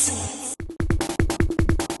 8.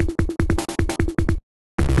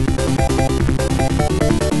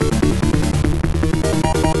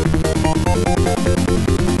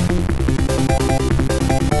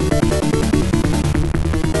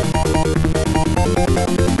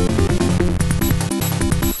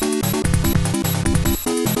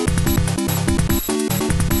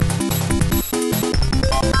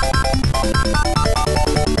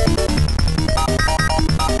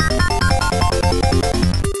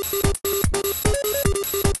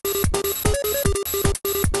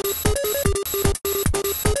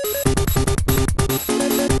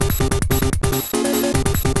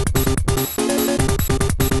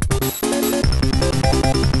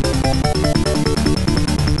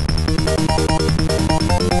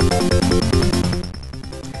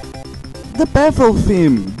 the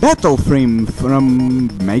battle theme from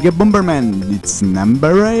Mega Bomberman. It's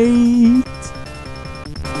number 8.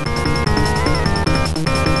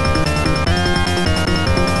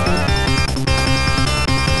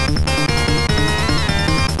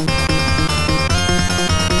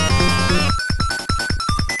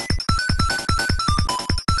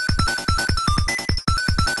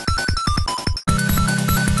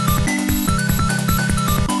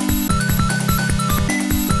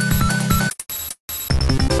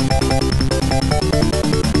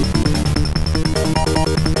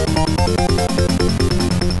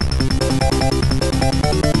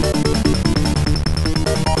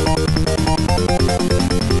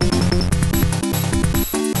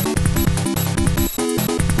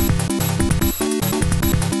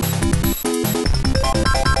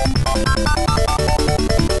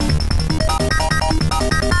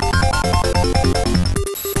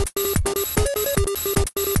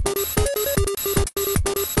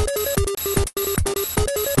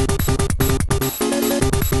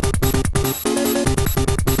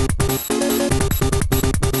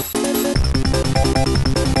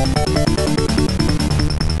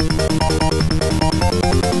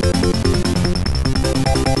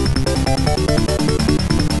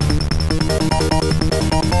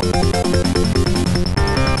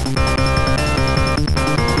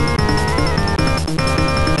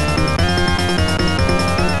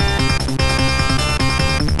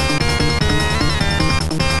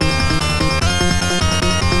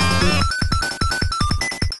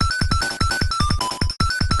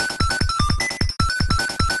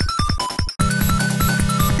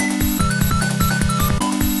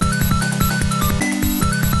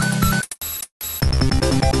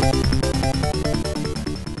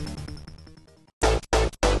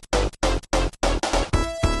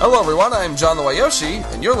 Hello everyone, I'm John the Wayoshi,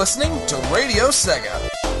 and you're listening to Radio Sega.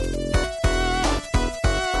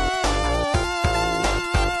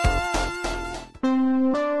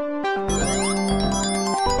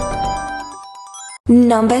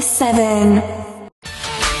 Number 7.「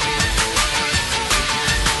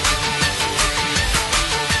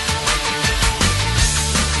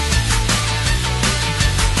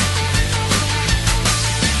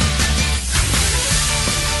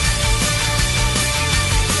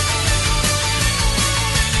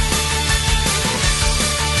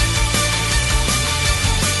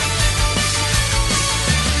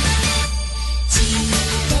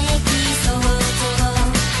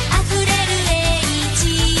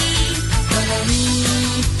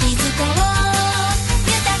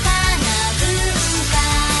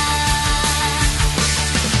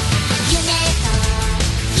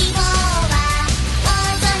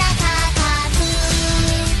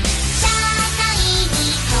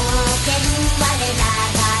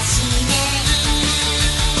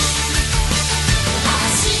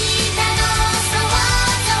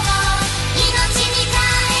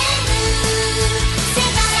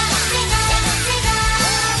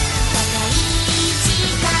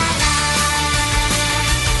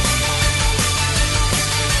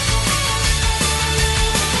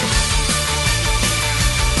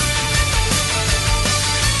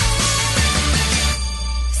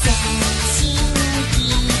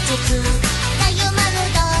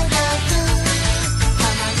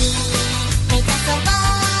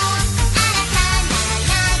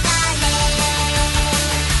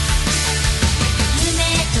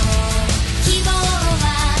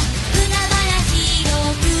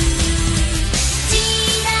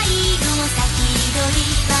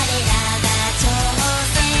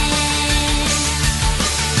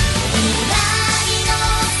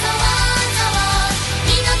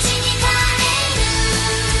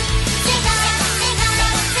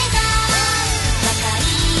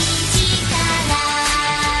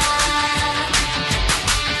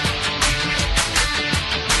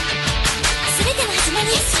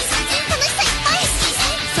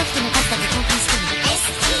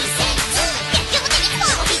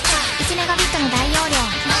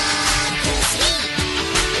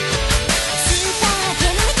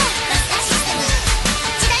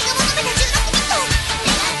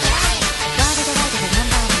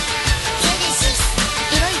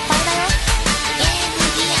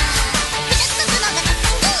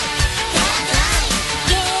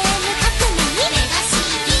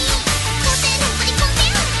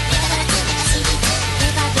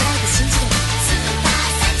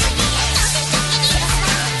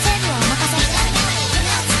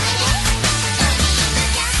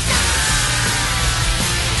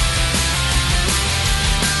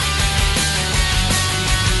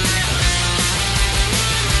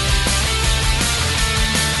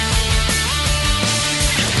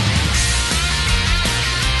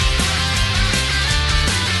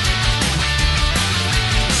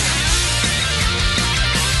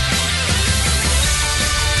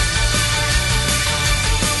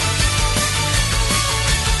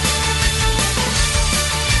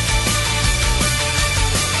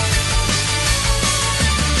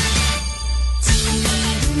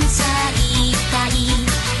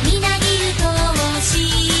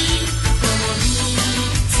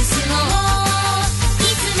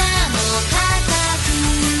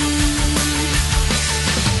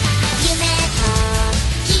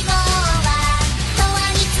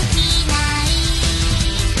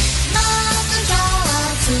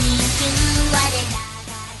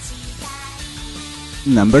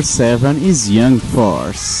Number 7 is Young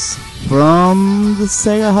Force from the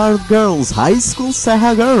Sega High School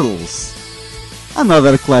Sega Girls.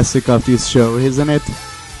 Another classic of this show, isn't it?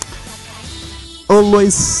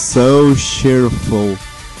 Always so cheerful.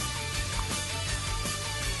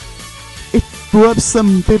 It rubs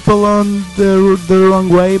some people on the wrong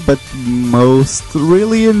way, but most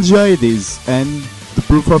really enjoy this, and the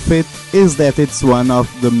proof of it is that it's one of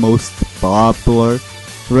the most popular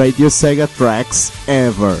Radio Sega tracks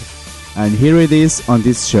ever. And here it is on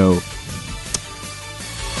this show.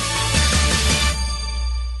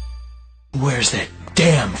 Where's that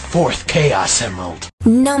damn fourth Chaos Emerald?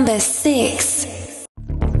 Number 6.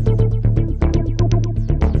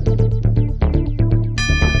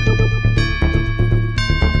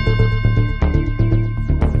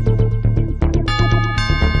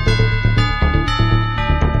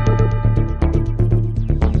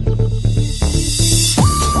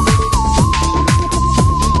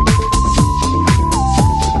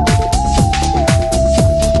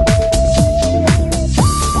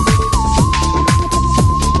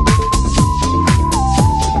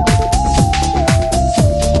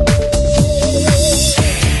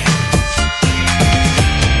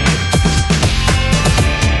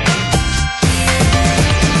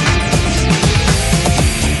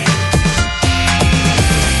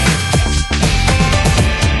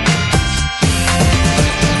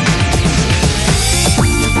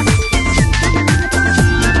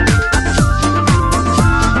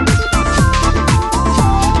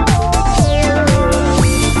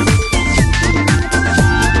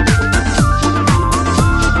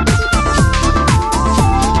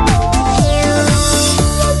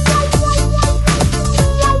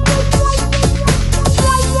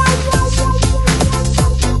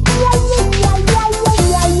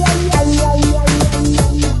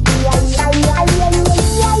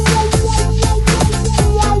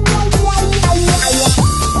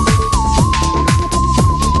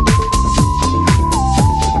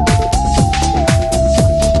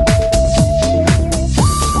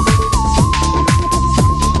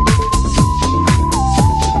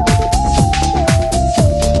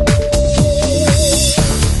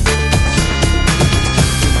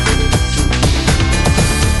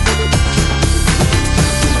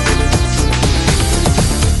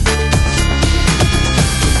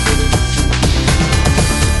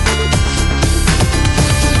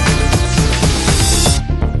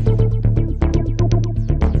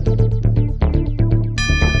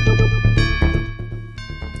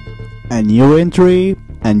 A new entry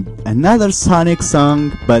and another Sonic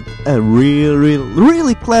song, but a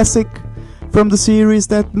really classic from the series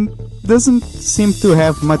that doesn't seem to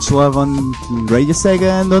have much love on Radio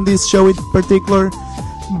Sega and on this show in particular,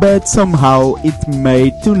 but somehow it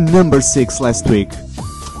made to number 6 last week.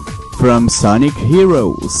 From Sonic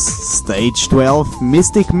Heroes, Stage 12,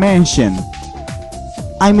 Mystic Mansion.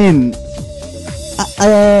 I mean,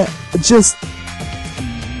 just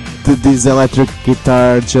this electric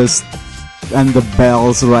guitar just and the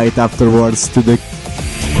bells right afterwards to the...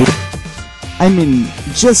 I mean,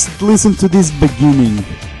 just listen to this beginning.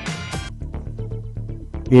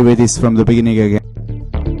 Here it is from the beginning again.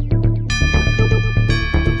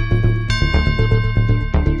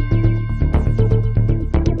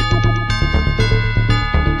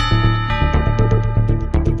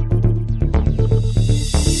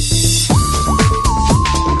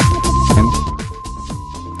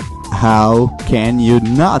 How can you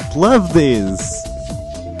not love this?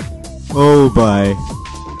 Oh boy.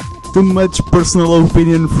 Too much personal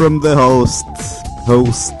opinion from the host.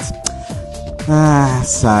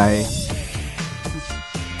 Sigh.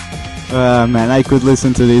 Man, I could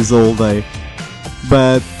listen to this all day.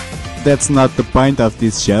 But that's not the point of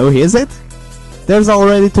this show, is it? There's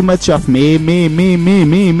already too much of me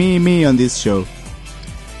on this show.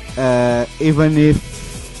 Even if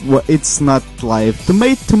it's not live, to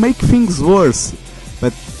make things worse.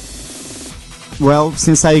 But well,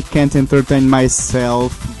 since I can't entertain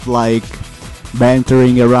myself like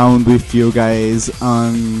bantering around with you guys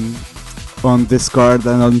on Discord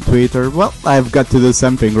and on Twitter, well, I've got to do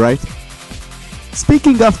something, right?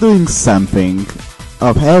 Speaking of doing something,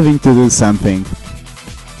 of having to do something,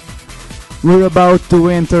 we're about to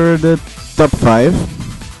enter the top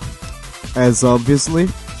 5, as obviously.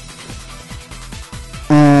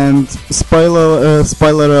 And spoiler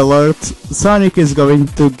alert, Sonic is going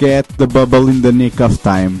to get the bubble in the nick of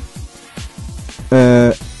time.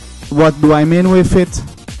 What do I mean with it?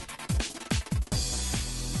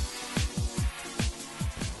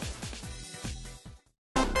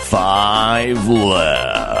 Five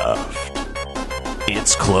left.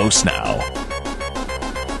 It's close now.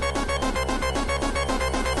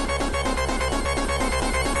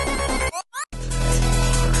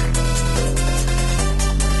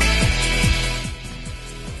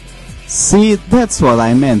 See, that's what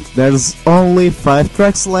I meant. There's only 5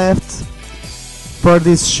 tracks left for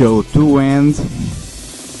this show to end.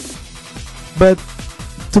 But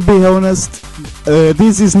to be honest,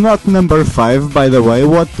 this is not number 5, by the way.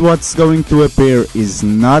 What's going to appear is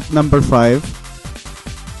not number 5,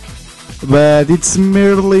 but it's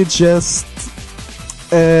merely just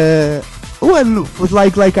like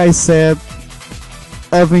I said,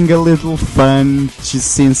 having a little fun,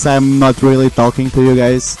 just since I'm not really talking to you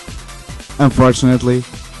guys, unfortunately.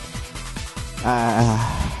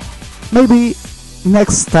 Maybe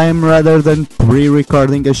next time, rather than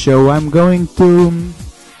pre-recording a show, I'm going to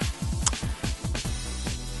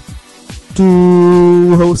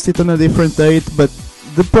host it on a different date, but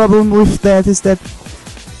the problem with that is that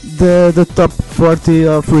the top 40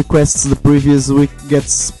 of requests the previous week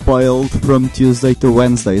gets spoiled from Tuesday to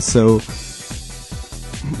Wednesday, so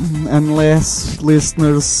unless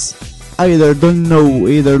listeners either don't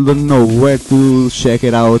know where to check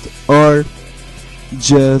it out, or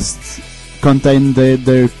just contain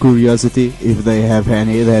their curiosity, if they have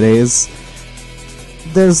any, that is,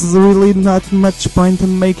 there's really not much point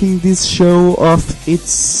in making this show off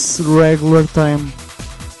its regular time.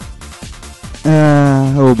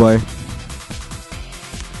 Oh boy.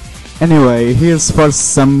 Anyway, here's for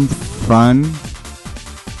some fun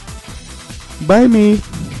by me,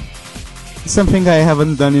 something I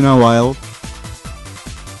haven't done in a while.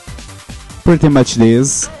 Pretty much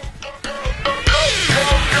this.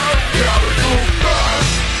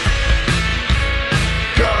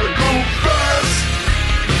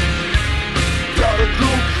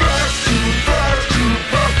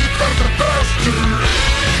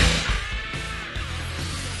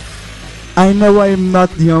 I know I'm not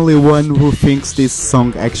the only one who thinks this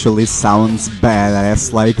song actually sounds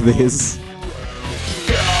badass like this.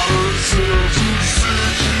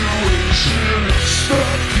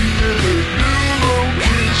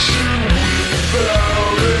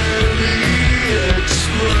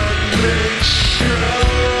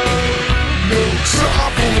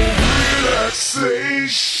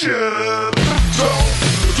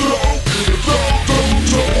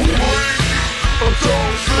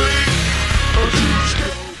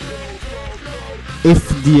 If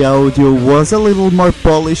the audio was a little more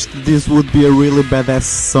polished, this would be a really badass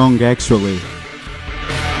song actually.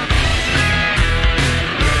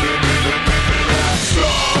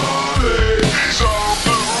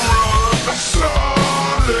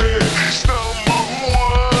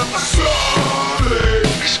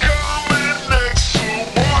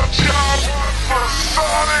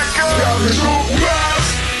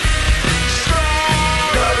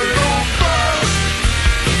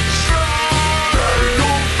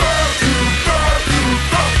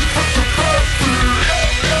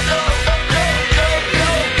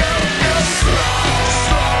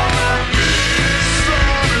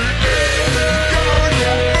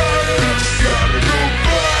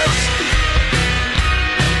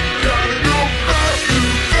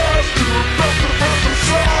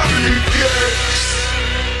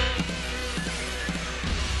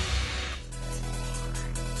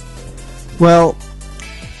 Well,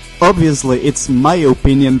 obviously it's my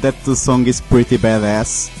opinion that the song is pretty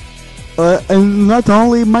badass. And not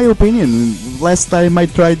only my opinion, last time I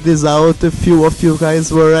tried this out, a few of you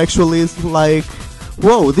guys were actually like,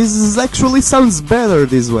 whoa, this actually sounds better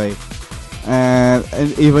this way. And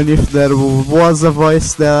even if there was a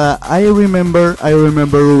voice that I remember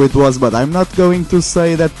who it was, but I'm not going to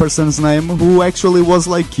say that person's name, who actually was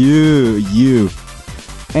like, you.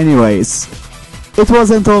 Anyways, it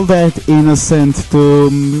wasn't all that innocent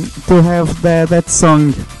to have that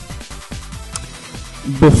song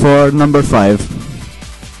before number 5.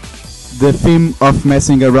 The theme of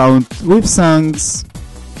messing around with songs.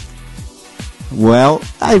 Well,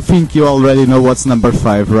 I think you already know what's number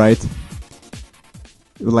 5, right?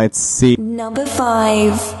 Let's see. Number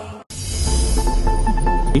 5.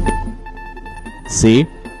 See?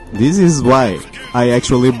 This is why I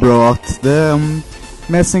actually brought the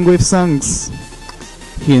messing with songs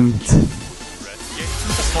hint.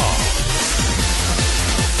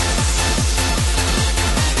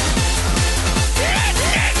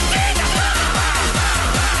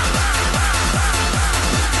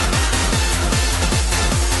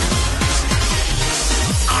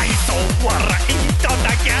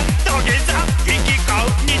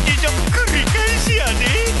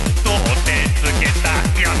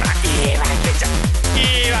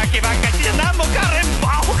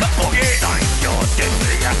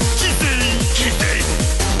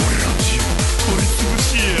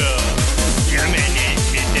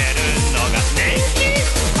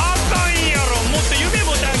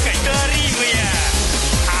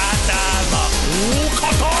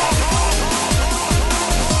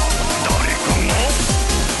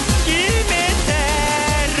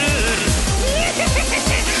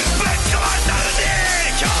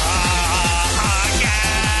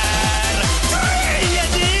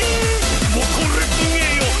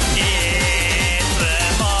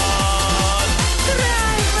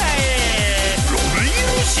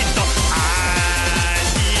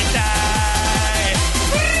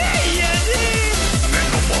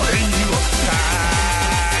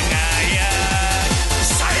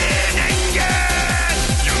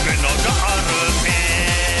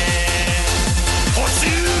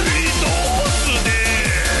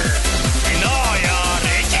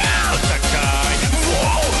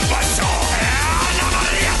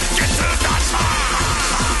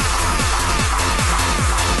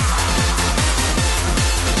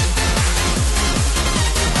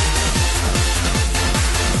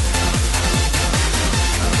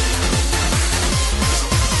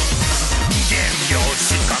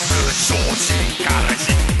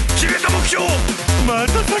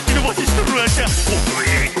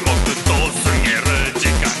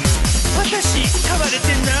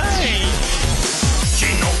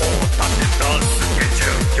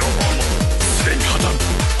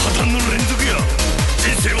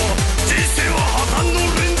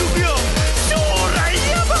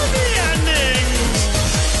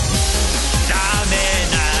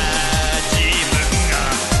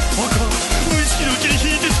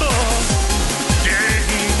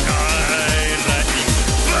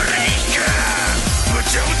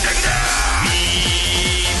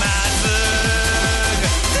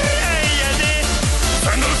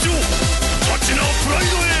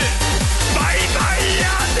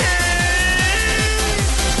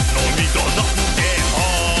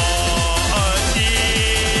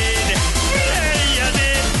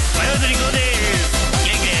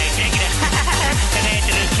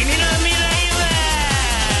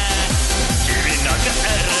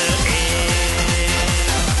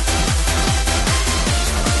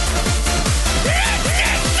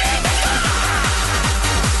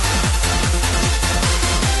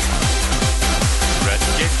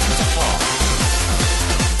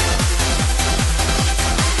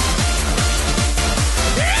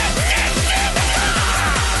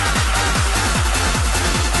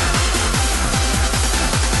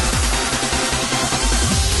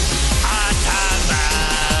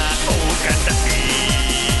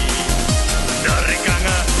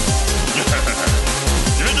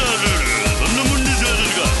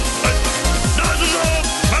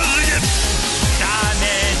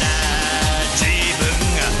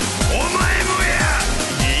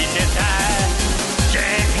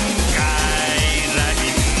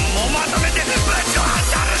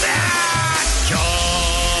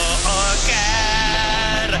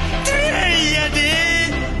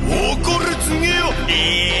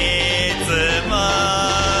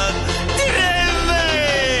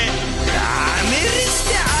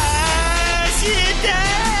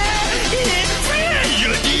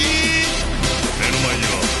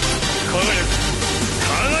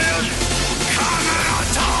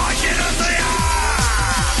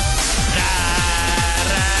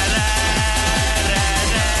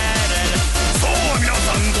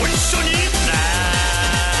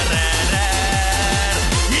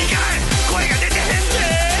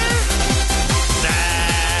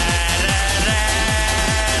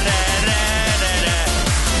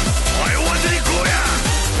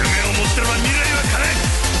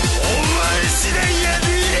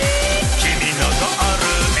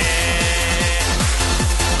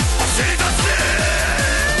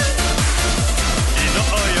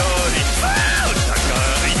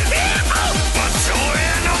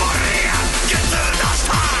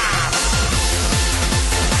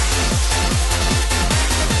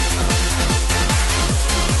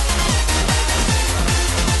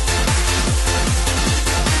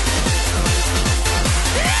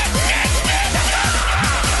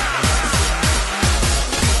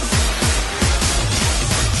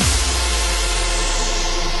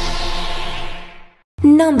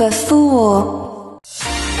 Number 4.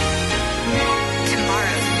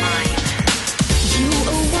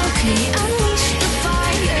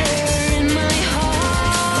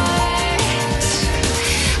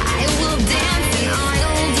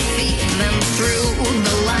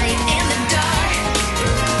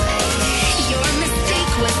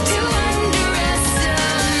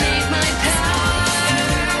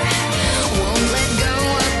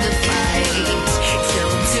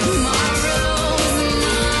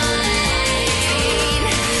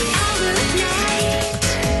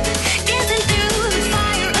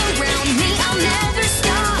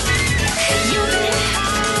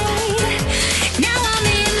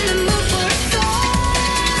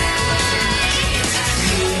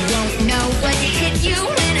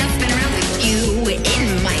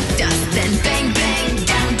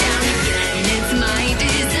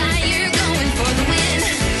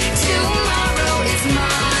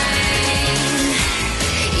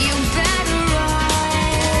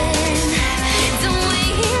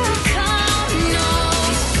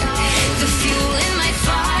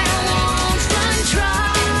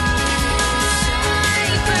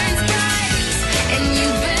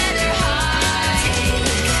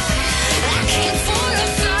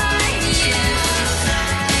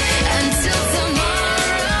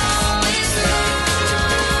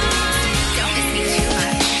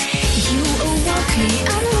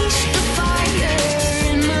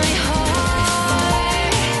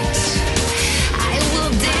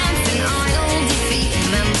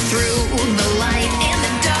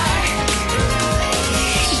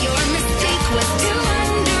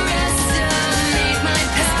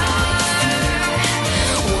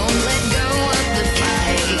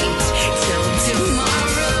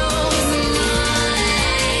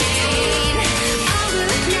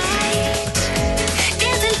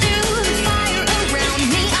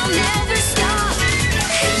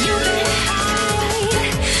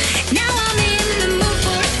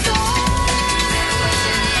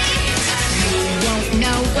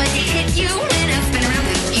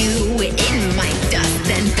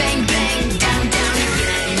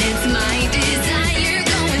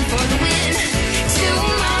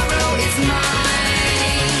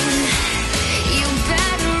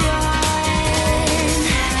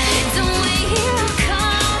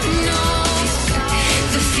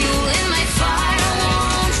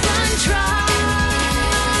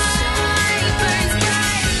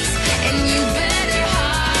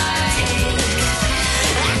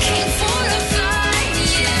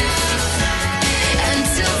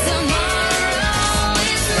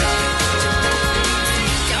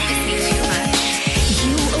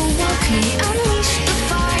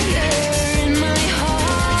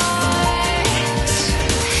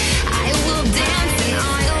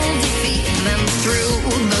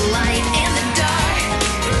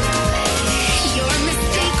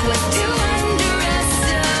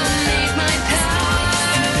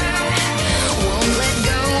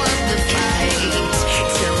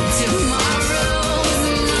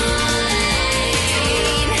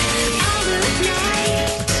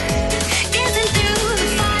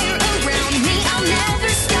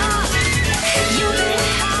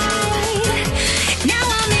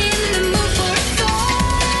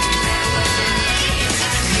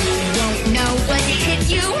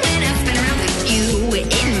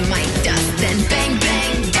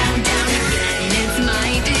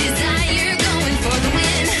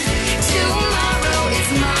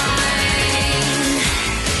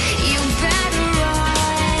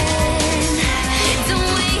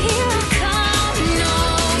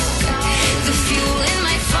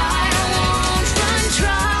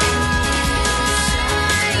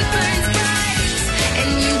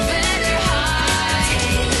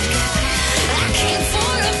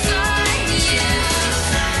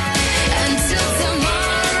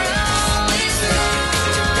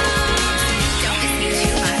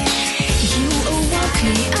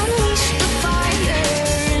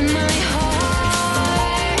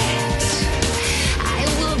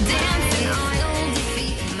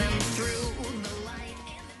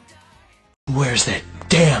 Where's that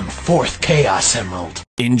damn fourth Chaos Emerald?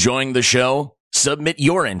 Enjoying the show? Submit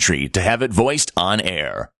your entry to have it voiced on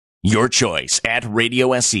air. Your choice at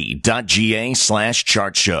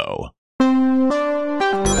radiose.ga/chart show.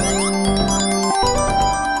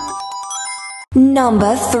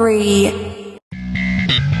 Number 3.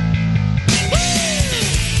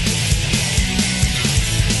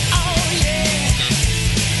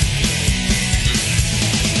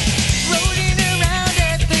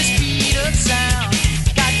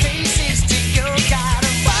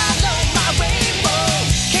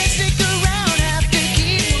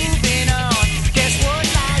 Guess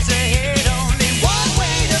what?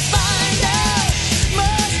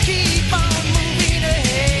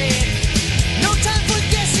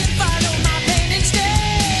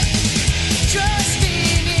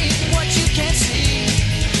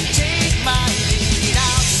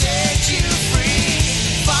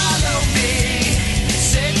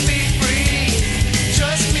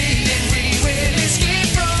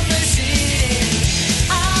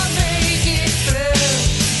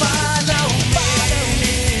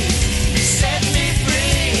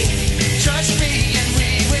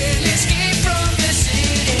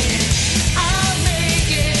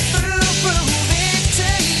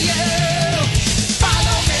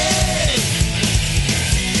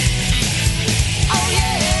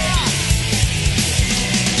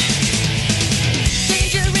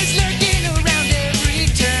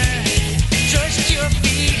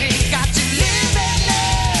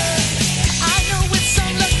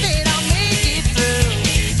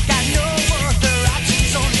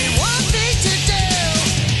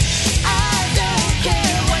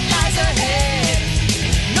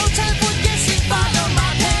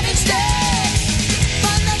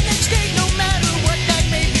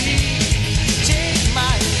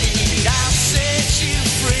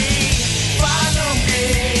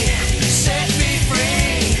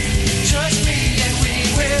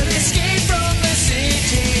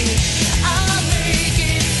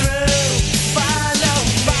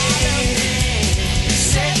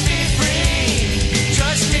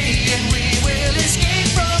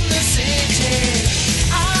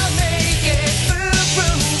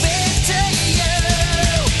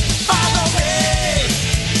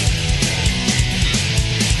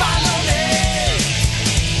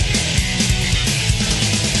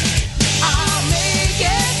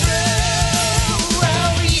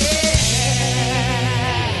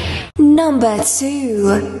 Number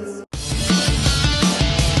 2.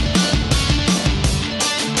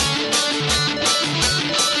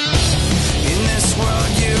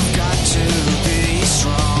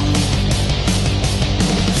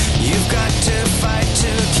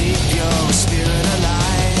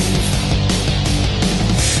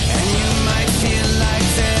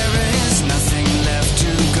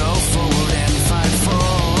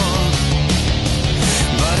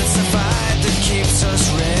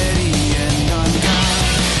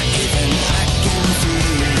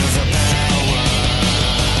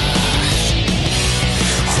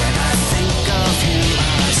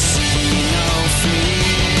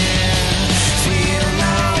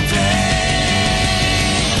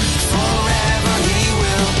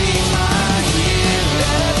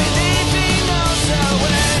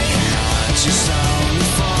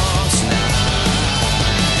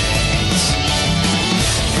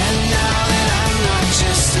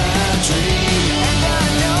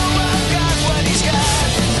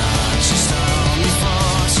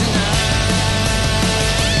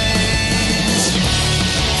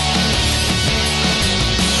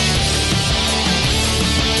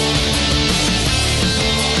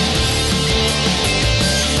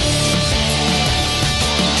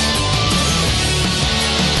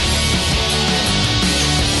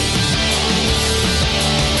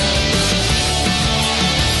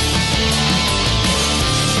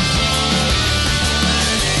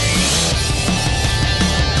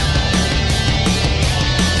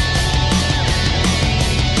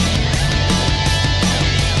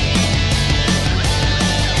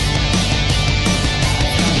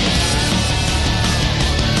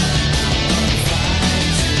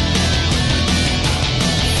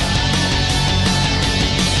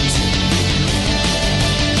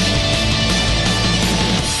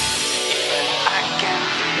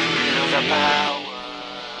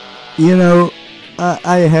 You know,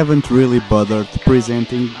 I haven't really bothered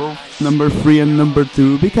presenting both number 3 and number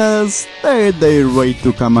 2 because they're way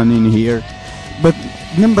too common in here. But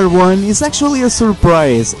number 1 is actually a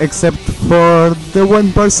surprise, except for the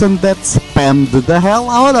one person that spammed the hell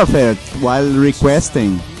out of it while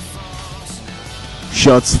requesting.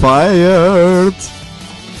 Shots fired!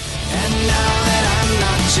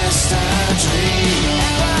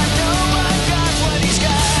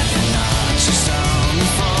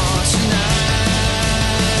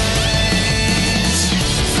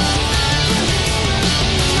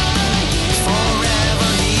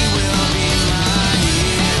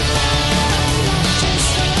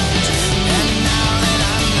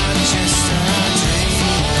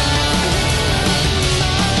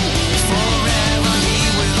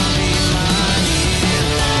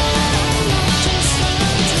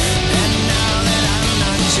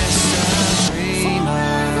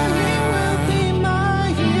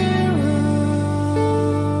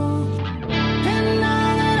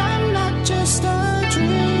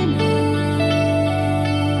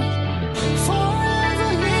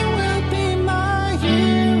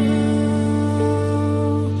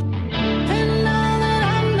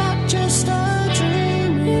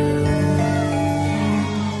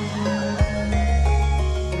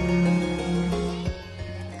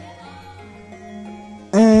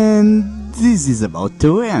 This is about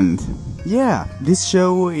to end. Yeah, this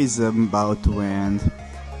show is about to end.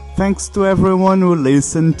 Thanks to everyone who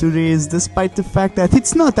listened to this, despite the fact that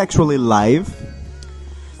it's not actually live.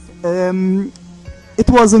 It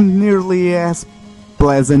wasn't nearly as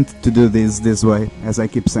pleasant to do this way, as I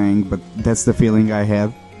keep saying, but that's the feeling I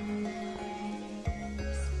have.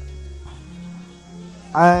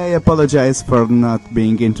 I apologize for not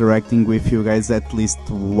being interacting with you guys, at least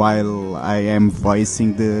while I am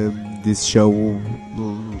voicing this show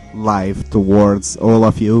live towards all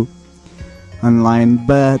of you online,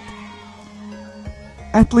 but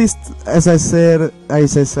at least, as I say,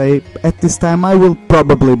 at this time I will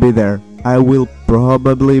probably be there. I will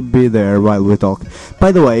probably be there while we talk.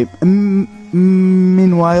 By the way,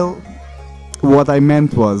 meanwhile, what I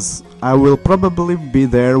meant was, I will probably be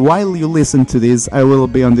there while you listen to this. I will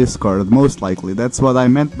be on Discord, most likely. That's what I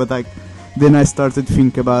meant, but then I started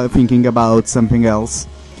thinking about something else,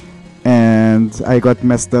 and I got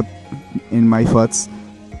messed up in my thoughts.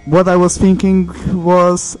 What I was thinking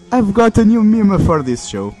was, I've got a new meme for this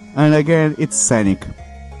show, and again, it's Scenic.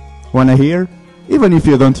 Wanna hear? Even if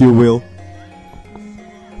you don't, you will.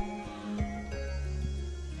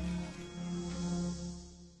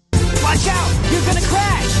 Watch out! You're gonna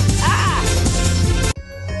crash! Ah!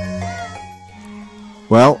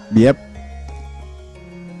 Well, yep.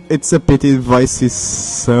 It's a pity the voice is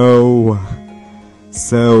so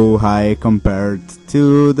so high compared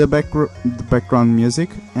to the background music,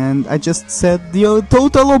 and I just said the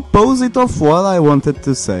total opposite of what I wanted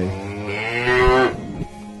to say.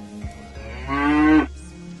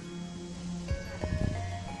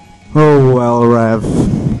 Oh well,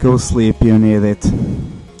 Rev, go sleep, you need it.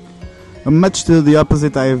 Much to the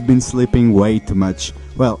opposite, I have been sleeping way too much.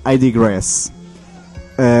 Well, I digress.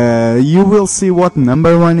 You will see what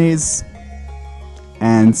number one is,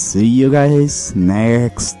 and see you guys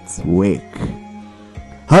next week.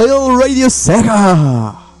 Hail Radio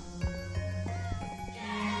SEGA!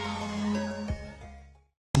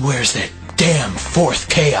 Where's that damn fourth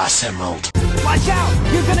Chaos Emerald? Watch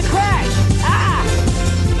out! You're gonna crash! Ah!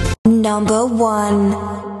 Number 1.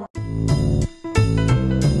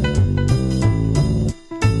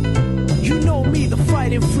 You know me, the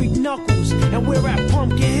fighting freak Knuckles, and we're at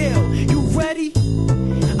Pumpkin Hill. You ready?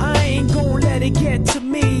 I ain't gon' let it get to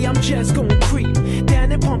me, I'm just gon' creep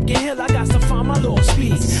down in Pumpkin Hill, I got to find my lost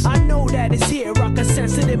piece. I know that it's here, I can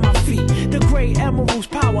sense it in my feet. The great emerald's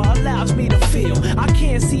power allows me to feel. I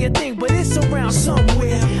can't see a thing, but it's around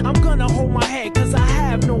somewhere. I'm gonna hold my head, cause I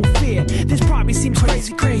have no fear. This probably seems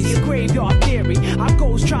crazy, a graveyard theory. Our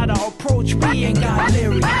ghosts try to approach me and got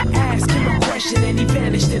leery. Ask him a question and he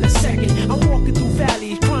vanished in a second. I'm walking through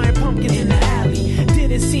valleys, crying pumpkin in the alley.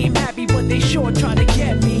 Didn't seem happy, but they sure tried to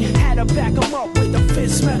get me. Had to back them up with a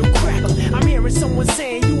fist metal crackle. I'm hearing someone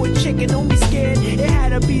saying, you a chicken, don't be scared. It had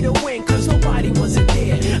to be the wind, cause nobody wasn't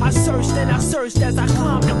there. I searched and I searched as I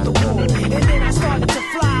climbed up the wall. And then I started to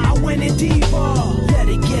fly, I went in deeper. Let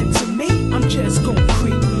it get to me, I'm just gon'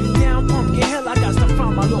 creep down Pumpkin Hill, I got to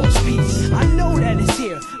find my lost piece. I know that it's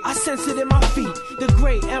here, I sense it in my feet. The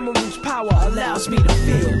great emerald's power allows me to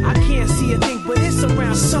feel. I can't see a thing, but it's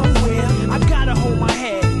around somewhere. I gotta hold my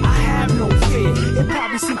head, I have no fear. It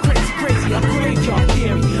probably seems crazy, a graveyard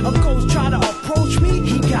theory. A ghost try to approach me,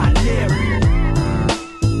 he got leery.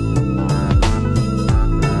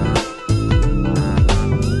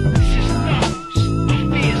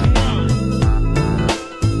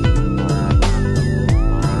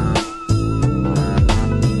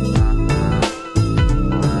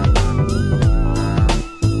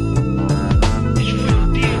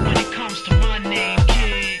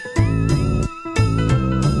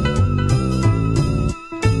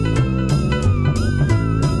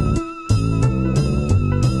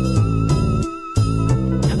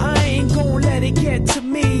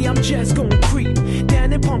 Just gon' creep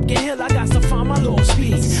down in Pumpkin Hill, I got to find my lost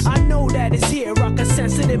piece. I know that it's here, I can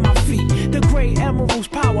sense it in my feet. The great emerald's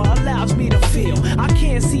power allows me to feel. I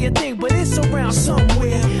can't see a thing, but it's around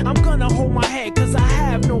somewhere. I'm gonna hold my head, cause I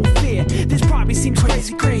have no fear. This probably seems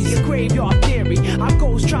crazy, a graveyard theory. Our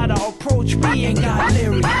ghosts try to approach me and got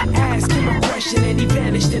leery. Ask him a question and he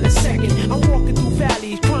vanished in a second. I'm walking through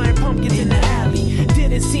valleys, crying pumpkin in the alley.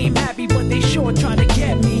 Didn't seem happy, but they sure tried to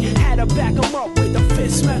get me. Had to back them up with a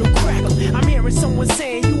fist metal crackle. I'm hearing someone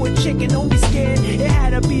saying, you a chicken, don't be scared. It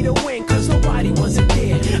had to be the wind, cause nobody wasn't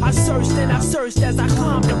there. I searched and I searched as I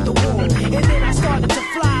climbed up the wall. And then I started to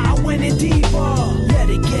fly, I went in deeper. Let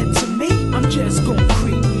it get to me, I'm just gon'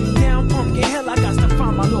 creep down Pumpkin Hill, I got to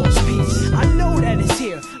find my lost piece. I know that it's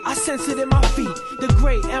here, I sense it in my feet. The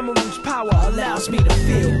great emerald's power allows me to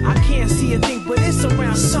feel. I can't see a thing, but it's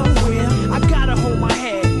around somewhere. I gotta hold my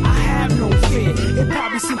head, I have no fear. It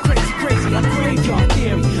probably seems crazy, a graveyard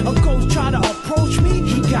theory. A ghost try to approach me,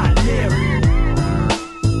 he got leery.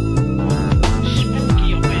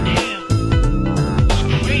 Spooky up in here, it's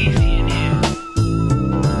crazy in here.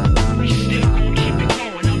 We still gon' keep it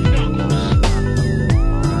going, I'm Knuckles.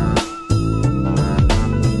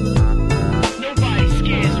 Nobody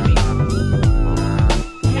scares me.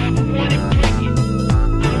 Whoever wanted, bring it. I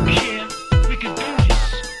don't care, we can do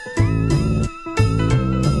this.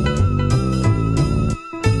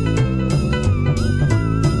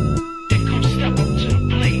 Then come step up to the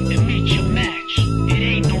plate and meet your match. It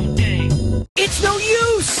ain't no thing. It's no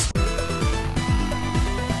use!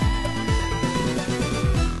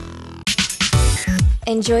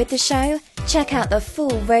 Enjoyed the show? Check out the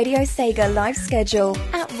full Radio SEGA live schedule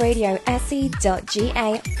at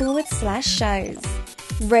radiose.ga/shows.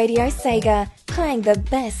 Radio SEGA, playing the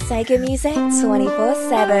best SEGA music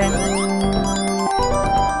 24/7.